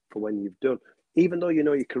for when you've done. Even though you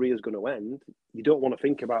know your career is going to end, you don't want to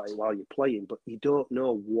think about it while you're playing, but you don't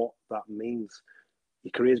know what that means.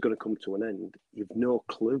 Your career is going to come to an end. You've no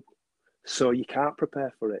clue. So you can't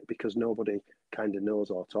prepare for it because nobody kind of knows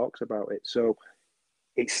or talks about it. So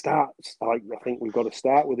it starts, I think we've got to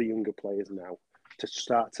start with the younger players now to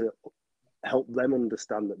start to help them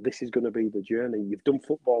understand that this is going to be the journey. You've done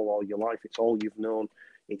football all your life. It's all you've known.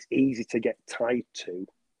 It's easy to get tied to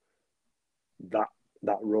that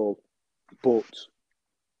role, but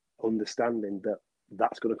understanding that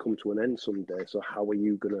that's going to come to an end someday. So how are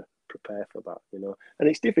you going to prepare for that? And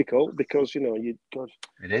it's difficult because it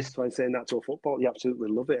is. So I'm saying that to a football, you absolutely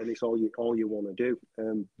love it, and it's all you want to do.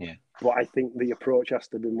 But I think the approach has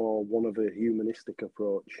to be more one of a humanistic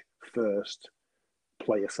approach first,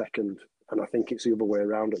 player second, and I think it's the other way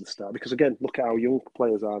around at the start. Because again, look at how young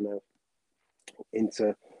players are now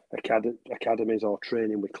into academies or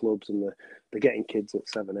training with clubs, and they're getting kids at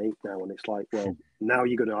 7, 8 now, and it's like, well, now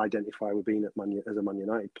you're going to identify with being as a Man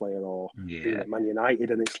United player or being at Man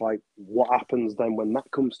United, and it's like, what happens then when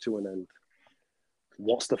that comes to an end?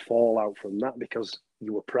 What's the fallout from that? Because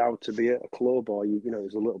you were proud to be at a club, or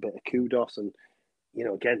there's a little bit of kudos, and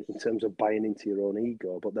again, in terms of buying into your own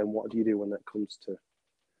ego. But then what do you do when that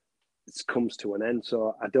comes to an end?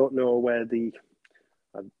 So I don't know where the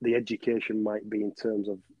education might be in terms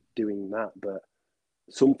of doing that, but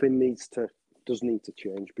something does need to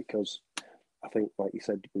change, because I think, like you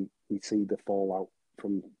said, we see the fallout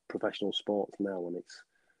from professional sports now, and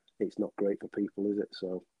it's not great for people, is it?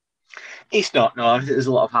 So it's not. No, I think there's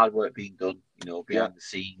a lot of hard work being done, behind the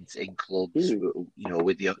scenes in clubs,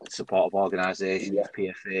 with the support of organisations,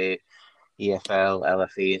 PFA, EFL,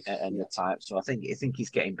 LFE, and the type. So I think he's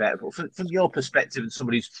getting better. But from your perspective, and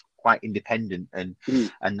somebody who's quite independent, and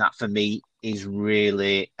that for me is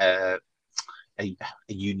really a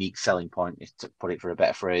unique selling point, to put it for a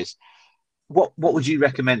better phrase. What would you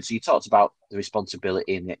recommend? So you talked about the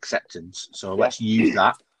responsibility and the acceptance. So let's use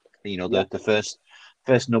that. The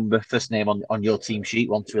first name on your team sheet,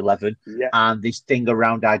 1 to 11, and this thing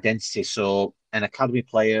around identity. So an academy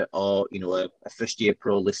player or a first year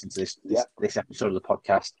pro listen to this episode of the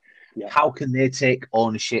podcast. How can they take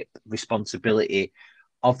ownership, responsibility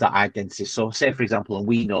of that identity? So say, for example, and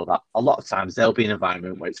we know that a lot of times there'll be an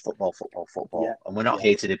environment where it's football, and we're not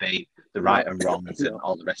here to debate the right and wrongs and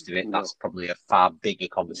all the rest of it. That's probably a far bigger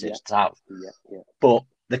conversation to have. But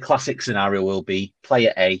the classic scenario will be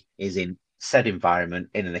player A is in said environment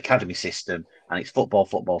in an academy system, and it's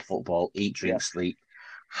football, eat, drink, sleep.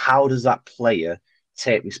 How does that player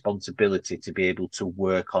take responsibility to be able to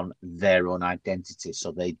work on their own identity,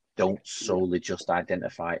 so they don't solely just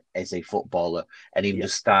identify as a footballer, and even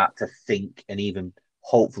just start to think and even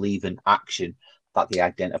hopefully even action that they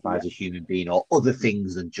identify as a human being or other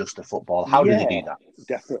things than just a footballer? How do they do that?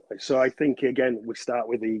 Definitely. So I think, again, we start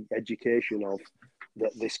with the education of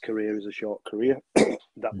that this career is a short career,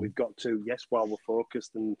 that we've got to, while we're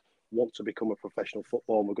focused and want to become a professional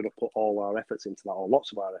footballer, we're going to put all our efforts into that, or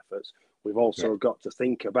lots of our efforts. We've also got to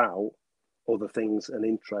think about other things and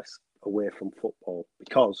interests away from football,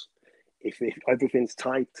 because if everything's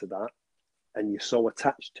tied to that and you're so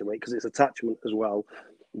attached to it, because it's attachment as well,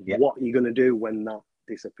 what are you going to do when that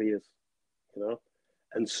disappears?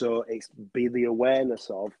 And so it's be the awareness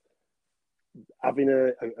of having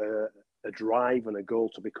a drive and a goal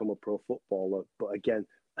to become a pro footballer, but again,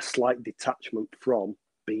 a slight detachment from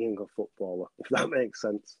being a footballer, if that makes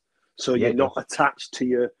sense. So you're not attached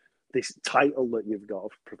to this title that you've got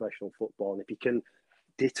of professional football. And if you can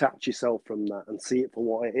detach yourself from that and see it for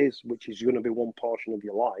what it is, which is going to be one portion of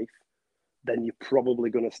your life, then you're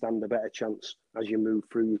probably going to stand a better chance as you move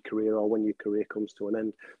through your career, or when your career comes to an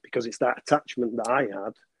end. Because it's that attachment that I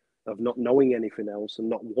had of not knowing anything else and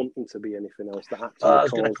not wanting to be anything else that actually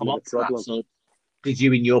caused me the problem. So did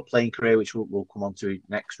you, in your playing career, which we'll come on to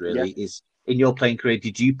next, really, is in your playing career,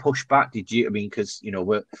 did you push back? Did you, because,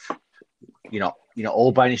 we're,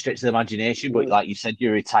 all by any stretch of the imagination, but like you said,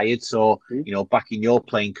 you're retired. So, back in your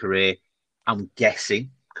playing career, I'm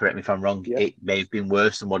guessing, correct me if I'm wrong, it may have been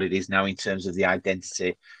worse than what it is now in terms of the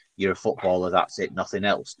identity. You're a footballer, that's it, nothing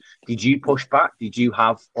else. Did you push back? Did you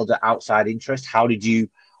have other outside interests? How did you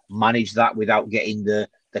manage that without getting the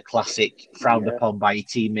classic frowned upon by your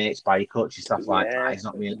teammates, by your coaching staff, he's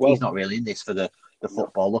not really in this for the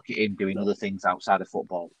football. Look at him doing other things outside of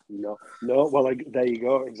football. No. Well, there you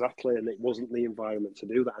go, exactly. And it wasn't the environment to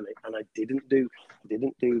do that, and I didn't do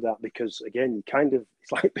that because, again, you kind of,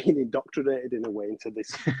 it's like being indoctrinated in a way into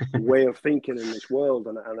this way of thinking in this world,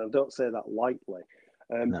 and I don't say that lightly.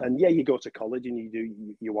 And you go to college and you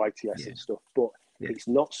do your YTS and stuff, but it's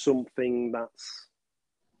not something that's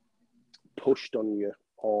pushed on you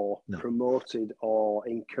or promoted or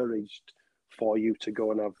encouraged for you to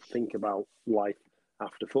go and think about life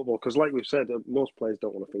after football. Because like we've said, most players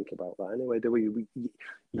don't want to think about that anyway, do we? You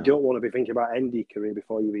No. don't want to be thinking about ending your career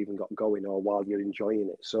before you've even got going or while you're enjoying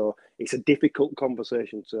it. So it's a difficult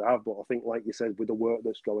conversation to have. But I think, like you said, with the work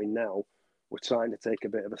that's going now, we're trying to take a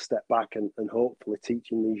bit of a step back and hopefully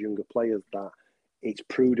teaching these younger players that it's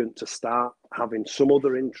prudent to start having some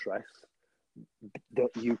other interests that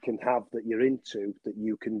you can have, that you're into, that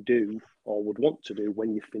you can do or would want to do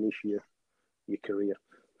when you finish your career.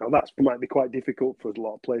 Now, that might be quite difficult for a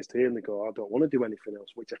lot of players to hear, and they go, I don't want to do anything else,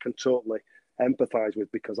 which I can totally empathise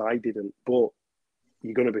with because I didn't. But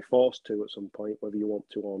you're going to be forced to at some point, whether you want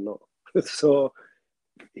to or not. So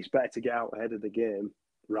it's better to get out ahead of the game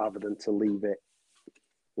rather than to leave it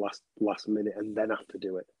last minute and then have to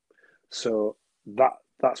do it. So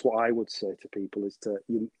that's what I would say to people is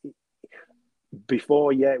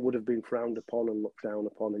before, it would have been frowned upon and looked down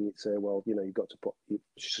upon, and you'd say, well, you've got to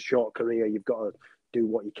it's a short career, you've got to do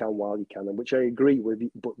what you can while you can, and which I agree with,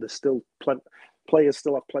 but there's still players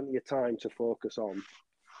still have plenty of time to focus on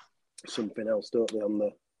something else, don't they, on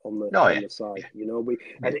the side,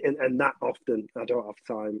 and that often, I don't have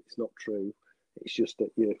time, it's not true. It's just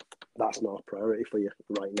that that's not a priority for you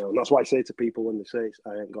right now. And that's why I say to people when they say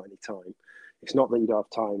I ain't got any time, it's not that you don't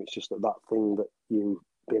have time, it's just that thing that you've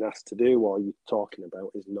been asked to do or you're talking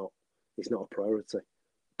about is not a priority.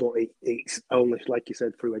 But it's only, like you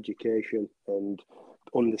said, through education and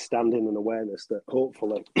understanding and awareness that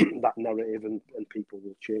hopefully that narrative and people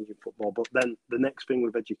will change in football. But then the next thing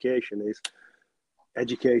with education is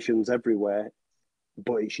education's everywhere,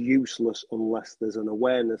 but it's useless unless there's an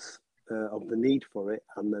awareness of the need for it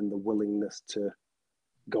and then the willingness to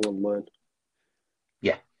go and learn.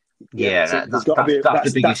 That's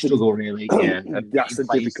the biggest struggle, really. Yeah, that's the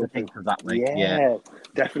difficult thing. Of that, mate. Yeah,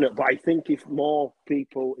 definitely. But I think if more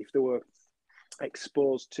people, if they were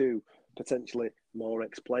exposed to potentially more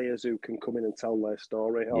ex-players who can come in and tell their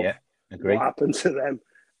story of what happened to them,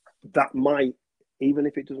 that might, even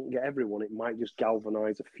if it doesn't get everyone, it might just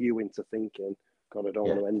galvanise a few into thinking, God, I don't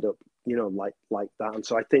want to end up, like that. And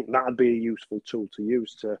so I think that'd be a useful tool to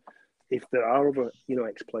use to, if there are other,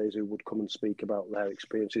 ex-players who would come and speak about their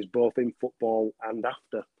experiences, both in football and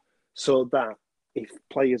after, so that if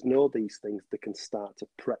players know these things, they can start to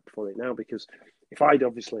prep for it now. Because if I'd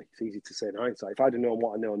obviously, it's easy to say in hindsight, if I'd have known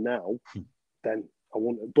what I know now, then I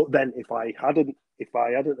wouldn't. But then if I hadn't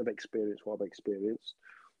have experienced what I've experienced,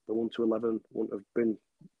 the 1 to 11 wouldn't have been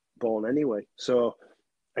born anyway. So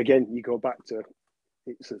again, you go back to,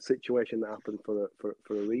 it's a situation that happened for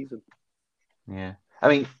a reason. Yeah, I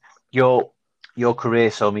mean, your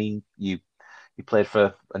career. So I mean, you played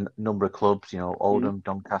for a number of clubs. Oldham,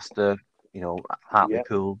 Doncaster.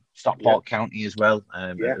 Hartlepool, Stockport County as well.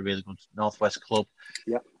 A really good Northwest club.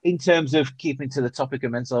 Yeah. In terms of keeping to the topic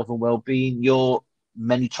of mental health and well-being, your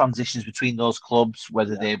many transitions between those clubs,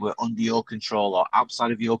 whether they were under your control or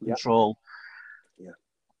outside of your control.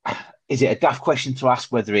 Yeah. Is it a daft question to ask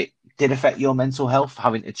whether it did affect your mental health,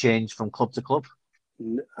 having to change from club to club?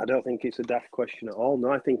 I don't think it's a daft question at all.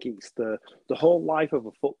 No, I think it's the whole life of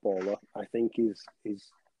a footballer. I think is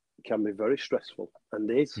can be very stressful,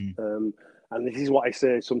 and is. And this is what I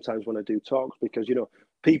say sometimes when I do talks, because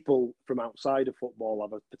people from outside of football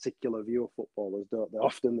have a particular view of footballers, don't they?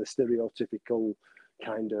 Often the stereotypical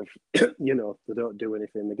kind of, they don't do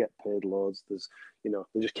anything, they get paid loads. There's,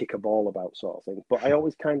 they just kick a ball about sort of thing. But I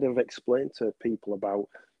always kind of explain to people about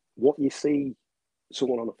what you see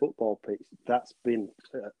someone on a football pitch that's been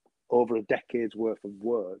over a decade's worth of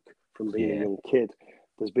work from being a young kid.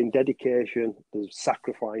 There's been dedication, there's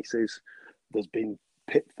sacrifices, there's been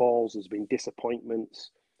pitfalls, there's been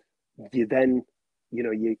disappointments. You then,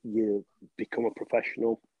 you become a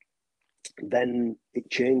professional. Then it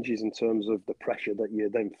changes in terms of the pressure that you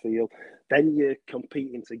then feel. Then you're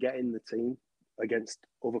competing to get in the team against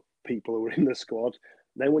other people who are in the squad.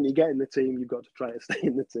 Then when you get in the team, you've got to try to stay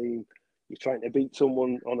in the team. You're trying to beat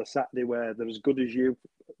someone on a Saturday where they're as good as you,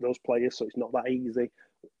 those players, so it's not that easy.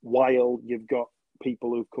 While you've got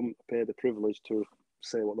people who've come to pay the privilege to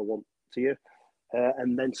say what they want to you.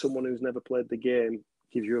 And then someone who's never played the game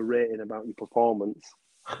gives you a rating about your performance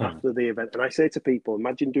after the event. And I say to people,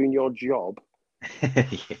 imagine doing your job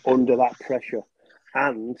under that pressure,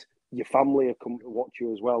 and your family have come to watch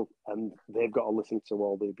you as well, and they've got to listen to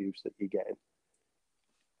all the abuse that you're getting.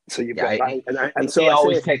 So you've got that. And so it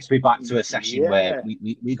always takes me back to a session where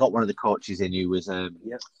we got one of the coaches in who was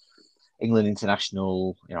England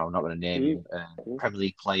international, I'm not going to name him, Premier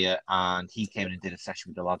League player, and he came in and did a session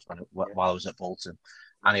with the lads while I was at Bolton.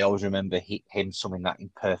 And I always remember him summing that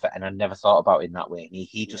in perfect, and I never thought about it in that way. And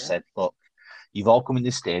he just said, look, you've all come in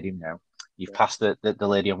this stadium now. You've passed the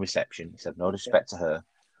lady on reception. He said, no disrespect to her.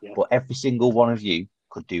 Yeah. but every single one of you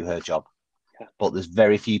could do her job. Yeah. But there's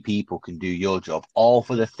very few people can do your job, all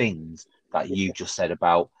for the things that you just said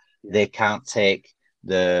about they can't take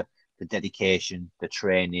the dedication, the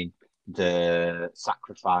training, the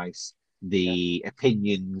sacrifice, the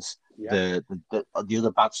opinions, the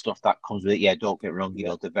other bad stuff that comes with it. Yeah, don't get wrong, you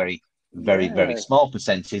know, the very small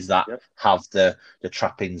percentage that have the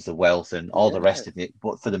trappings, the wealth, and all the rest of it.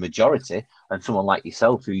 But for the majority, and someone like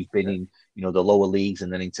yourself who's been in, you know, the lower leagues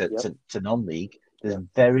and then into to non-league, there's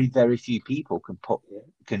very, very few people can put up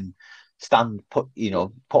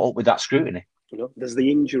with that scrutiny. You know, there's the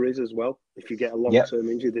injuries as well. If you get a long-term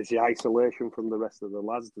injury, there's the isolation from the rest of the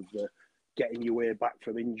lads. There's the getting your way back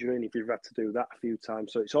from injury, and if you've had to do that a few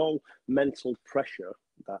times, so it's all mental pressure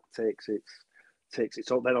that takes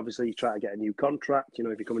its all. Then obviously you try to get a new contract. You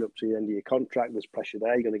know, if you're coming up to the end of your contract, there's pressure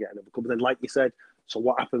there. You're going to get another club. Then, like you said, so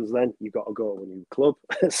what happens then? You've got to go to a new club.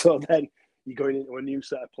 So then you're going into a new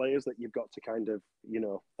set of players that you've got to kind of, you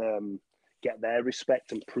know, get their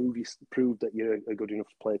respect and prove that you're a good enough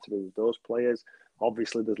player to be with those players.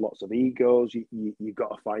 Obviously, there's lots of egos. You've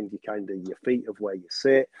got to find your feet of where you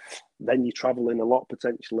sit. Then you're traveling a lot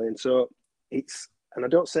potentially, and so it's. And I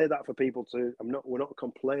don't say that for people to. We're not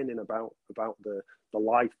complaining about the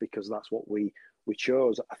life because that's what we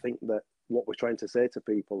chose. I think that what we're trying to say to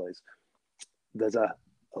people is there's a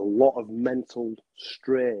lot of mental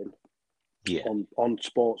strain on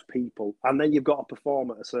sports people, and then you've got to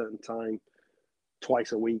perform at a certain time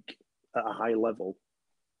twice a week at a high level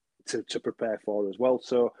to prepare for as well.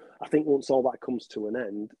 So I think once all that comes to an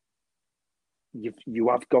end, you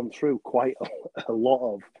have gone through quite a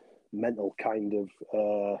lot of mental kind of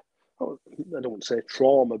I don't want to say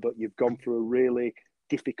trauma, but you've gone through really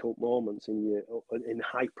difficult moments in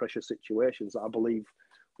high pressure situations that I believe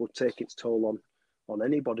would take its toll on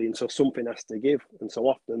anybody, and so something has to give. And so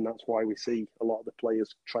often that's why we see a lot of the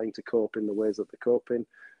players trying to cope in the ways that they're coping,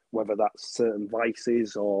 whether that's certain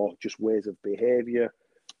vices or just ways of behaviour,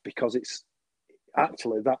 because it's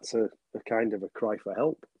actually that's a kind of a cry for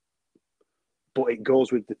help. But it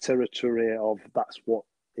goes with the territory of that's what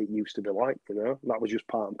it used to be like, you know. That was just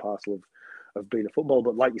part and parcel of being a footballer.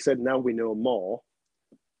 But like you said, now we know more.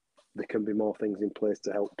 There can be more things in place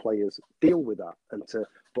to help players deal with that,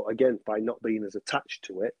 but again, by not being as attached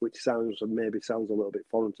to it, which maybe sounds a little bit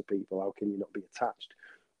foreign to people. How can you not be attached?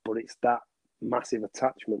 But it's that massive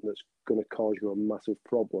attachment that's going to cause you a massive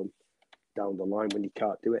problem down the line when you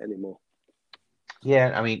can't do it anymore.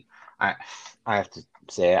 Yeah, I mean, I have to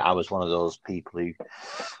say I was one of those people who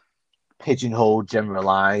pigeonhole,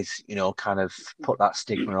 generalize, you know, kind of put that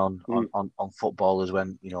stigma on footballers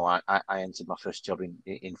when, you know, I entered my first job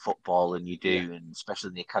in football, and you do, and especially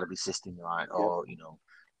in the academy system, you're like, you know,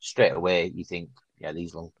 straight away you think, yeah,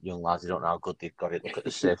 these young lads, they don't know how good they've got it. Look at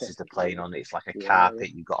the surfaces they're playing on. It's like a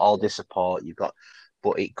carpet. You've got all this support.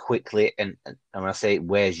 But it quickly, and when I say it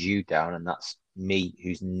wears you down, and that's me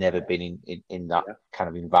who's never been in that kind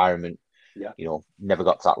of environment, you know, never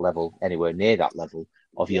got to that level, anywhere near that level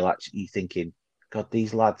of you thinking, God,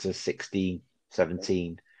 these lads are 16,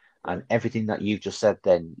 17, and everything that you've just said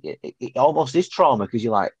then, it almost is trauma, because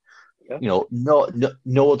you're like, you know,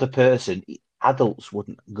 no other person, adults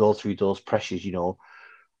wouldn't go through those pressures, you know.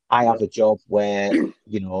 I have a job where,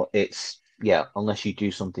 you know, it's, unless you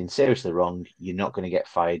do something seriously wrong, you're not going to get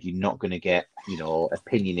fired. You're not going to get, you know,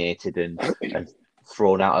 opinionated and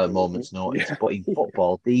thrown out at a moment's notice. But in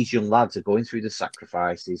football, these young lads are going through the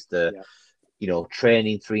sacrifices, you know,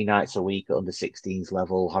 training 3 nights a week at under 16s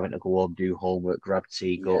level, having to go home, do homework, grab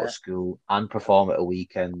tea, go to school, and perform at a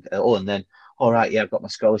weekend. And then, all right, I've got my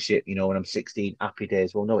scholarship, you know, when I'm 16, happy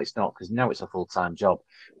days. Well, no, it's not, because now it's a full-time job.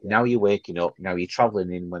 Now you're waking up, now you're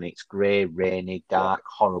travelling in when it's grey, rainy, dark,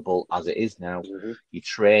 horrible, as it is now. You're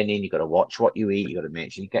training, you've got to watch what you eat, you've got to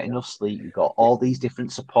make sure you get enough sleep. You've got all these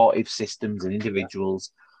different supportive systems and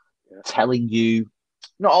individuals telling you,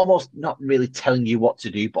 not really telling you what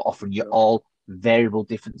to do, but offering you all variable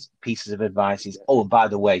different pieces of advice. Oh, and by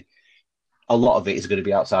the way, a lot of it is going to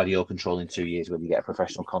be outside of your control in 2 years when you get a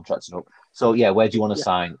professional contract and up. So where do you want to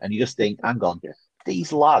sign? And you just think, hang on,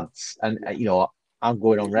 these lads, and you know, I'm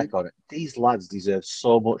going on record, these lads deserve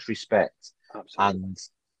so much respect. Absolutely. And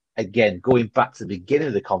again, going back to the beginning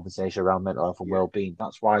of the conversation around mental health and well-being,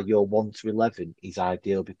 that's why your 1 to 11 is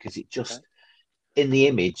ideal, because it just in the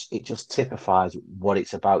image, it just typifies what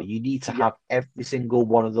it's about. You need to have every single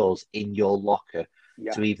one of those in your locker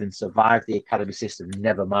to even survive the academy system,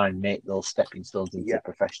 never mind make those stepping stones into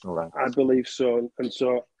professional ranks. I believe so. And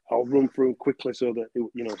so I'll run through them quickly so that,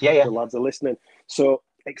 you know, the lads are listening. So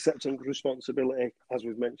accepting responsibility, as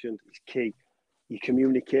we've mentioned, is key. Your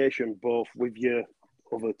communication, both with your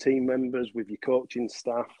other team members, with your coaching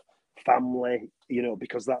staff, family,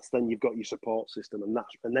 because that's then you've got your support system,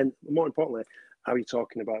 and then more importantly, how are you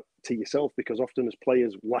talking about to yourself? Because often as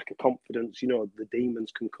players lack of confidence, the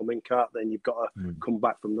demons can come in, can't they? And you've got to come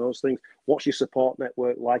back from those things. What's your support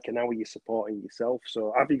network like, and how are you supporting yourself?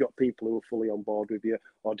 So have you got people who are fully on board with you,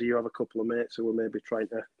 or do you have a couple of mates who are maybe trying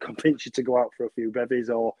to convince you to go out for a few bevies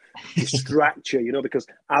or distract you, because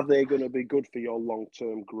are they going to be good for your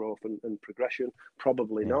long-term growth and progression?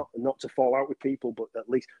 Probably not. And not to fall out with people, but at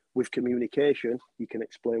least with communication, you can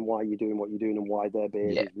explain why you're doing what you're doing and why their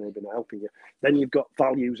behaviour is maybe not helping you. Then you've got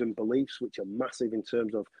values and beliefs, which are massive in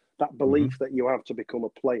terms of that belief that you have to become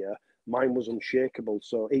a player. Mine was unshakable.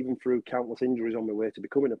 So even through countless injuries on my way to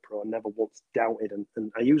becoming a pro, I never once doubted.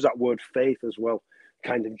 And I use that word faith as well,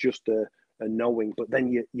 kind of just a knowing. But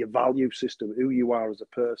then your value system, who you are as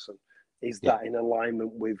a person, is that in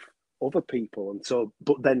alignment with other people? And so,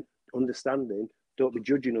 but then understanding, don't be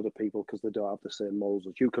judging other people because they don't have the same morals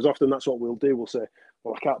as you. Because often that's what we'll do. We'll say,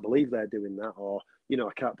 well, I can't believe they're doing that, or,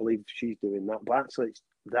 I can't believe she's doing that. But actually, it's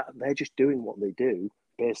that they're just doing what they do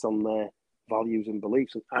based on their values and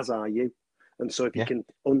beliefs, and as are you. And so if you can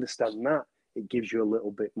understand that, it gives you a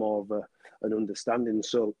little bit more of an understanding.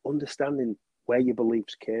 So understanding where your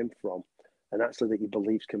beliefs came from, and actually that your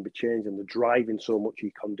beliefs can be changed, and the driving so much of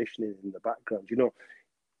your conditioning in the background.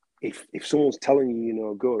 If someone's telling you you're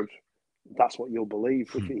no good, that's what you'll believe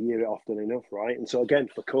if you hear it often enough, right? And so again,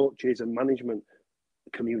 for coaches and management,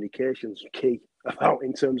 communication's key about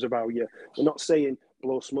in terms of how we're not saying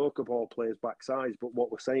blow smoke up all players' backsides, but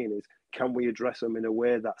what we're saying is, can we address them in a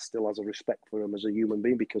way that still has a respect for them as a human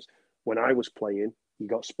being? Because when I was playing, you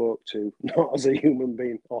got spoke to not as a human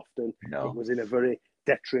being often. No. It was in a very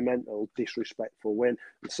detrimental, disrespectful way. And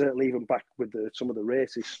certainly even back with some of the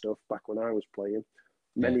racist stuff back when I was playing,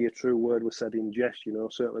 many a true word was said in jest,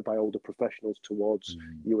 certainly by older professionals towards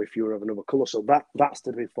you if you were of another colour. So that's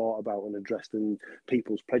to be thought about and addressed in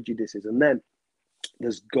people's prejudices. And then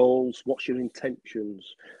there's goals. What's your intentions?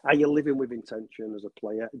 Are you living with intention as a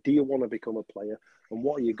player? Do you want to become a player? And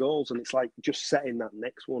what are your goals? And it's like just setting that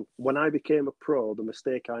next one. When I became a pro, the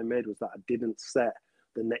mistake I made was that I didn't set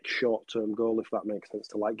the next short-term goal, if that makes sense,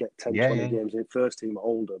 to like get 10, 20 games in first team at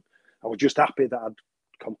Oldham. I was just happy that I'd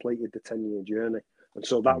completed the 10-year journey. And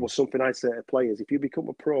so that was something I say to players. If you become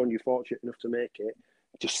a pro and you're fortunate enough to make it,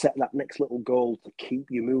 just set that next little goal to keep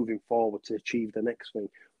you moving forward to achieve the next thing.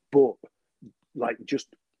 But just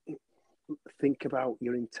think about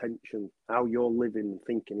your intention, how you're living and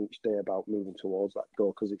thinking each day about moving towards that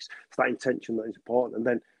goal, because it's that intention that is important. And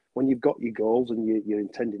then when you've got your goals and you're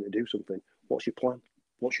intending to do something, what's your plan?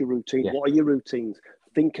 What's your routine? What are your routines?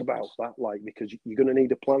 Think about that, because you're going to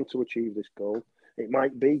need a plan to achieve this goal. It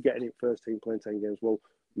might be getting it first team, playing 10 games. Well,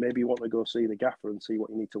 maybe you want to go see the gaffer and see what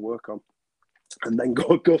you need to work on, and then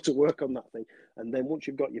go to work on that thing. And then once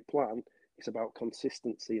you've got your plan, it's about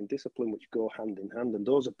consistency and discipline, which go hand in hand. And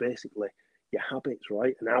those are basically your habits,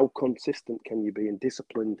 right? And how consistent can you be and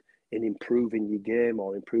disciplined in improving your game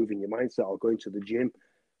or improving your mindset or going to the gym?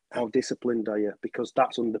 How disciplined are you? Because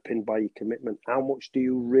that's underpinned by your commitment. How much do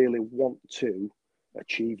you really want to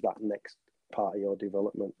achieve that next part of your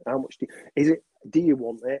development? How much do you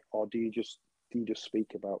want it, or do you just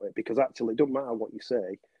speak about it? Because actually, it doesn't matter what you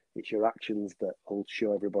say; it's your actions that will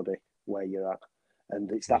show everybody where you're at,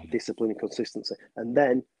 and it's that discipline and consistency. And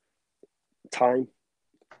then time.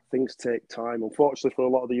 Things take time. Unfortunately, for a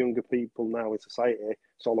lot of the younger people now in society,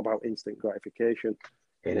 it's all about instant gratification.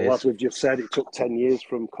 As we've just said, it took 10 years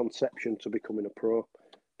from conception to becoming a pro.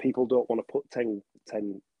 People don't want to put 10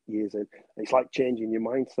 years in. It's like changing your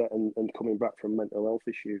mindset and coming back from mental health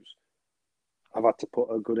issues. I've had to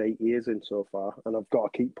put a good 8 years in so far, and I've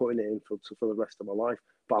got to keep putting it in for the rest of my life.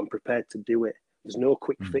 But I'm prepared to do it. There's no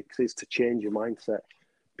quick fixes to change your mindset,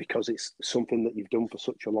 because it's something that you've done for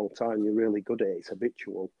such a long time. You're really good at it. It's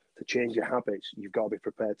habitual. To change your habits, you've got to be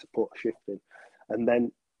prepared to put a shift in. And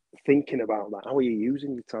then thinking about that, how are you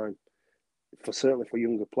using your time? Certainly for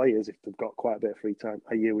younger players, if they've got quite a bit of free time,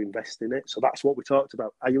 are you investing it? So that's what we talked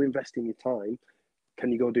about. Are you investing your time?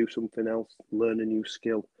 Can you go do something else, learn a new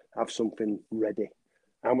skill, have something ready?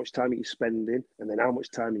 How much time are you spending? And then how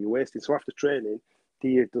much time are you wasting? So after training, do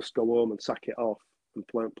you just go home and sack it off and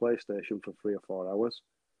play on PlayStation for 3 or 4 hours?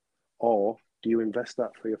 Or do you invest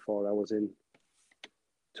that 3 or 4 hours in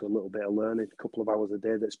to a little bit of learning, a couple of hours a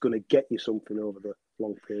day that's going to get you something over the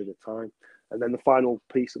long period of time? And then the final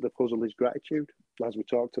piece of the puzzle is gratitude, as we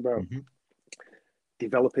talked about.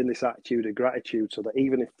 Developing this attitude of gratitude so that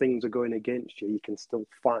even if things are going against you, you can still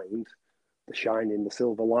find the shining, the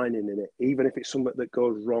silver lining in it. Even if it's something that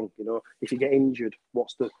goes wrong, if you get injured,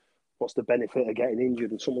 what's what's the benefit of getting injured?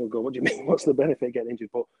 And someone will go, what do you mean? What's the benefit of getting injured?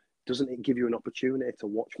 But doesn't it give you an opportunity to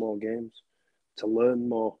watch more games, to learn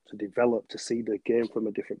more, to develop, to see the game from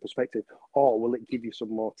a different perspective? Or will it give you some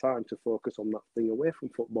more time to focus on that thing away from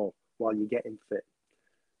football while you're getting fit?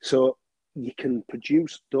 So you can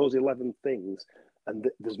produce those 11 things, and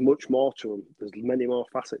there's much more to them. There's many more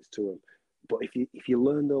facets to them. But if you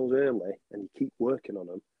learn those early and you keep working on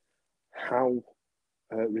them, how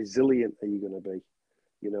resilient are you going to be?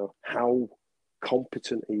 You know, how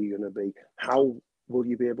competent are you going to be? How will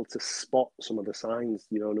you be able to spot some of the signs,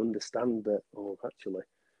 you know, and understand that, oh, actually,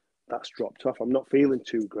 that's dropped off. I'm not feeling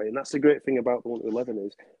too great. And that's the great thing about the 1 to 11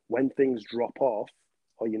 is when things drop off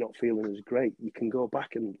or you're not feeling as great, you can go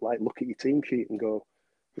back and like look at your team sheet and go,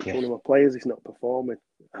 which one of my players is not performing?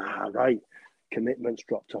 Right. Commitment's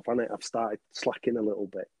dropped off, and I've started slacking a little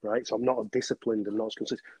bit, right? So I'm not disciplined and not as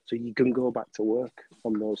consistent. So you can go back to work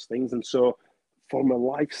on those things. And so from a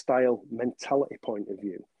lifestyle mentality point of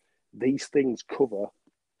view, these things cover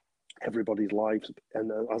everybody's lives. And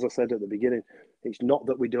as I said at the beginning, it's not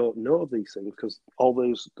that we don't know these things, because all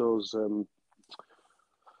those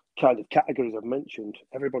kind of categories I've mentioned,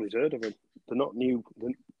 everybody's heard of them. They're not new.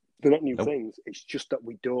 They're not new things. It's just that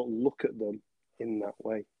we don't look at them in that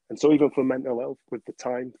way. And so even for mental health, with the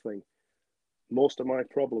time thing, most of my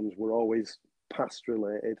problems were always past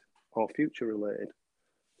related or future related.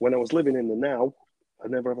 When I was living in the now, I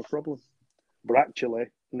never have a problem. But actually,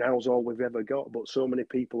 now's all we've ever got. But so many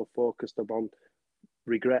people are focused upon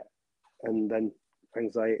regret and then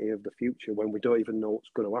anxiety of the future when we don't even know what's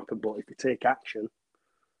going to happen. But if you take action,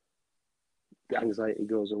 the anxiety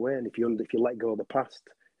goes away. And if you let go of the past,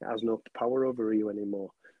 it has no power over you anymore.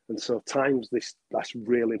 And so that's a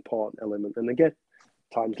really important element. And again,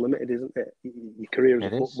 time's limited, isn't it? Your career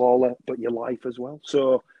as a footballer, but your life as well.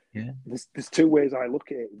 So there's two ways I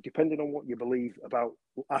look at it. Depending on what you believe about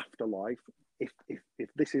afterlife, if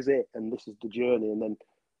this is it and this is the journey, and then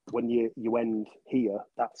when you end here,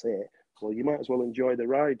 that's it. Well, you might as well enjoy the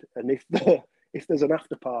ride. And if there's an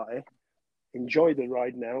after party, enjoy the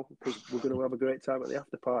ride now, because we're going to have a great time at the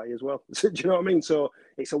after party as well. Do you know what I mean? So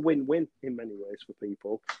it's a win-win in many ways for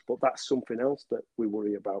people. But that's something else that we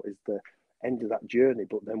worry about, is the end of that journey.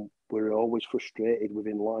 But then we're always frustrated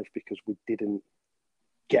within life because we didn't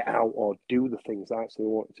get out or do the things I actually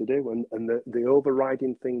wanted to do. And the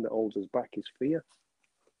overriding thing that holds us back is fear.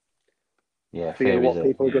 Yeah, fear of what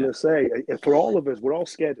people are going to say. For all of us, we're all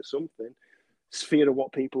scared of something. It's fear of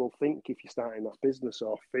what people will think if you're starting that business,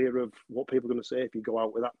 or fear of what people are going to say if you go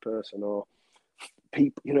out with that person, or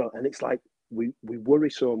people, you know. And it's like we worry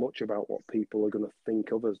so much about what people are going to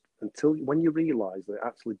think of us until when you realise that it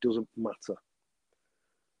actually doesn't matter.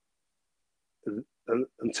 And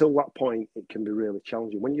until that point, it can be really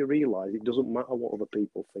challenging. When you realise it doesn't matter what other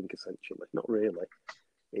people think, essentially, not really.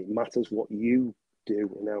 It matters what you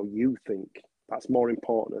do and how you think. That's more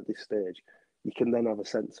important at this stage. You can then have a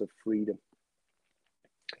sense of freedom.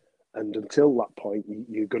 And until that point,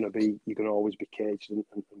 you're going to always be caged and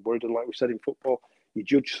worried. And like we said in football, you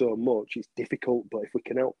judge so much, it's difficult. But if we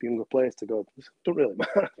can help younger players to go, it doesn't really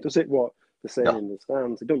matter, does it? What they're saying in the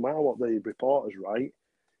stands, it doesn't matter what the reporters write.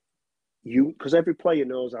 Because every player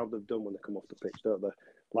knows how they've done when they come off the pitch, don't they?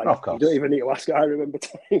 Like, of course. You don't even need to ask. I remember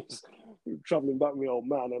times travelling back with my old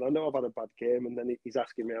man, and I know I've had a bad game, and then he's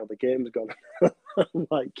asking me how the game's gone. I'm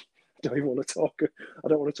like, I don't want to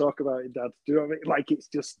talk about it, Dad. Do you know what I mean? Like, it's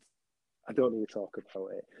just, I don't need to talk about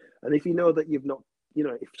it. And if you know that you've not, you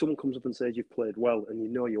know, if someone comes up and says you've played well and you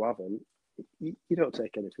know you haven't, you don't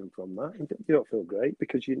take anything from that. You don't feel great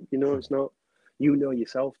because you know it's not, you know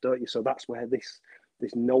yourself, don't you? So that's where this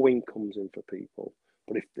knowing comes in for people.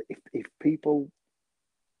 But if people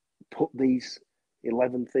put these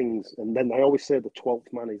 11 things, and then I always say the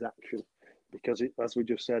 12th man is action, because as we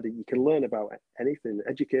just said, you can learn about anything.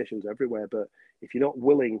 Education's everywhere, but if you're not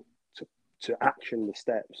willing to action the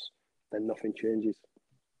steps, then nothing changes.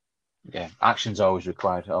 Yeah, action's always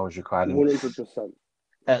required. 100%.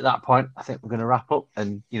 At that point, I think we're going to wrap up.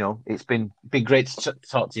 And, you know, it's been great to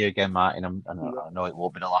talk to you again, Martin. I know it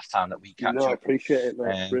won't be the last time that we catch up. I appreciate it,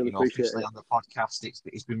 mate. Really appreciate it. On the podcast,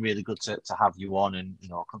 it's been really good to have you on. And, you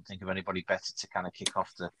know, I couldn't think of anybody better to kind of kick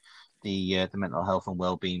off the Mental Health and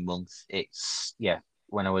Wellbeing Month. It's,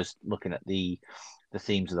 when I was looking at the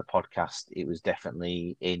themes of the podcast, it was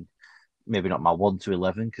definitely in. Maybe not my 1 to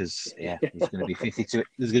 11, because there's going to be 52.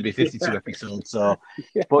 There's going to be 52 episodes. So,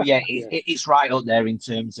 but it's right up there in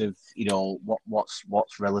terms of, you know, what's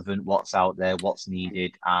relevant, what's out there, what's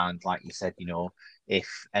needed, and like you said, you know, if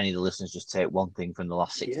any of the listeners just take one thing from the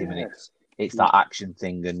last 60 minutes, it's that action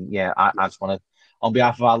thing. And I just want on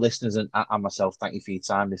behalf of our listeners and myself, thank you for your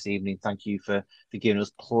time this evening. Thank you for giving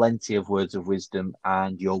us plenty of words of wisdom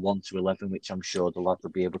and your 1 to 11, which I'm sure the lads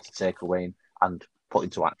will be able to take away and put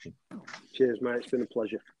into action. Cheers, mate. It's been a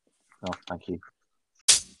pleasure. Oh, thank you.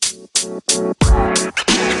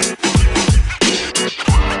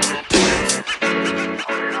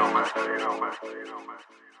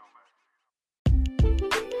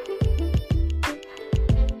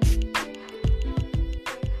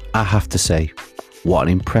 I have to say, what an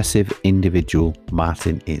impressive individual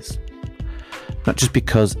Martin is. Not just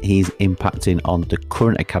because he's impacting on the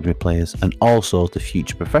current academy players and also the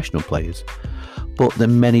future professional players, but the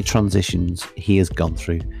many transitions he has gone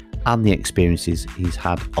through and the experiences he's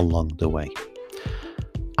had along the way.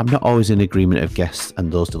 I'm not always in agreement of guests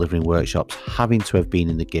and those delivering workshops having to have been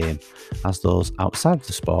in the game, as those outside of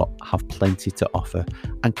the sport have plenty to offer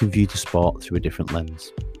and can view the sport through a different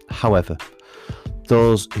lens. However,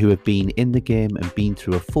 those who have been in the game and been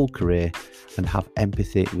through a full career and have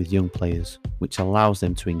empathy with young players, which allows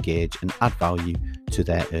them to engage and add value to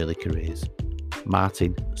their early careers.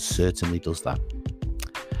 Martin certainly does that.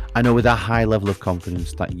 I know with a high level of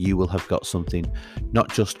confidence that you will have got something,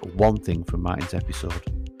 not just one thing from Martin's episode.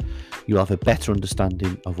 You'll have a better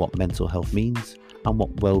understanding of what mental health means and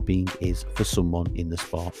what well-being is for someone in the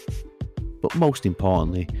sport. But most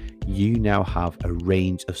importantly, you now have a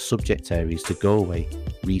range of subject areas to go away,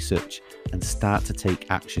 research, and start to take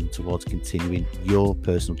action towards continuing your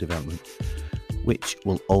personal development, which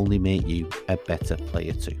will only make you a better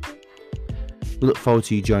player too. We look forward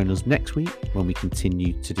to you joining us next week when we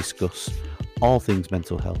continue to discuss all things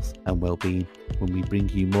mental health and well-being, when we bring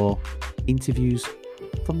you more interviews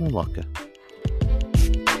from the locker.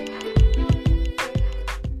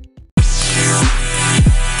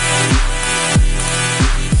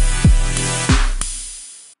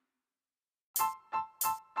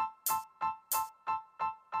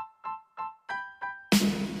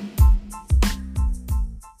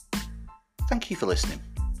 Thank you for listening.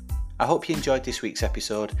 I hope you enjoyed this week's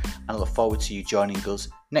episode, and I look forward to you joining us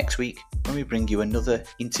next week when we bring you another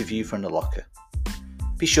interview from the locker.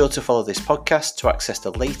 Be sure to follow this podcast to access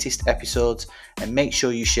the latest episodes, and make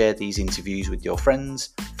sure you share these interviews with your friends,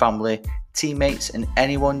 family, teammates, and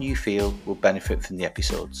anyone you feel will benefit from the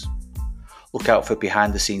episodes. Look out for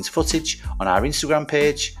behind the scenes footage on our Instagram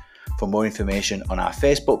page, for more information on our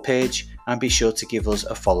Facebook page, and be sure to give us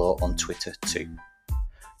a follow on Twitter too.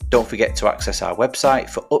 Don't forget to access our website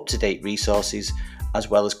for up-to-date resources, as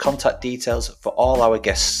well as contact details for all our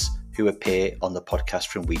guests who appear on the podcast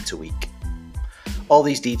from week to week. All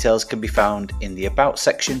these details can be found in the About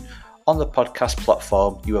section on the podcast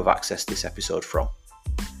platform you have accessed this episode from.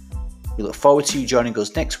 We look forward to you joining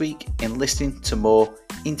us next week and listening to more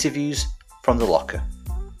interviews from the locker.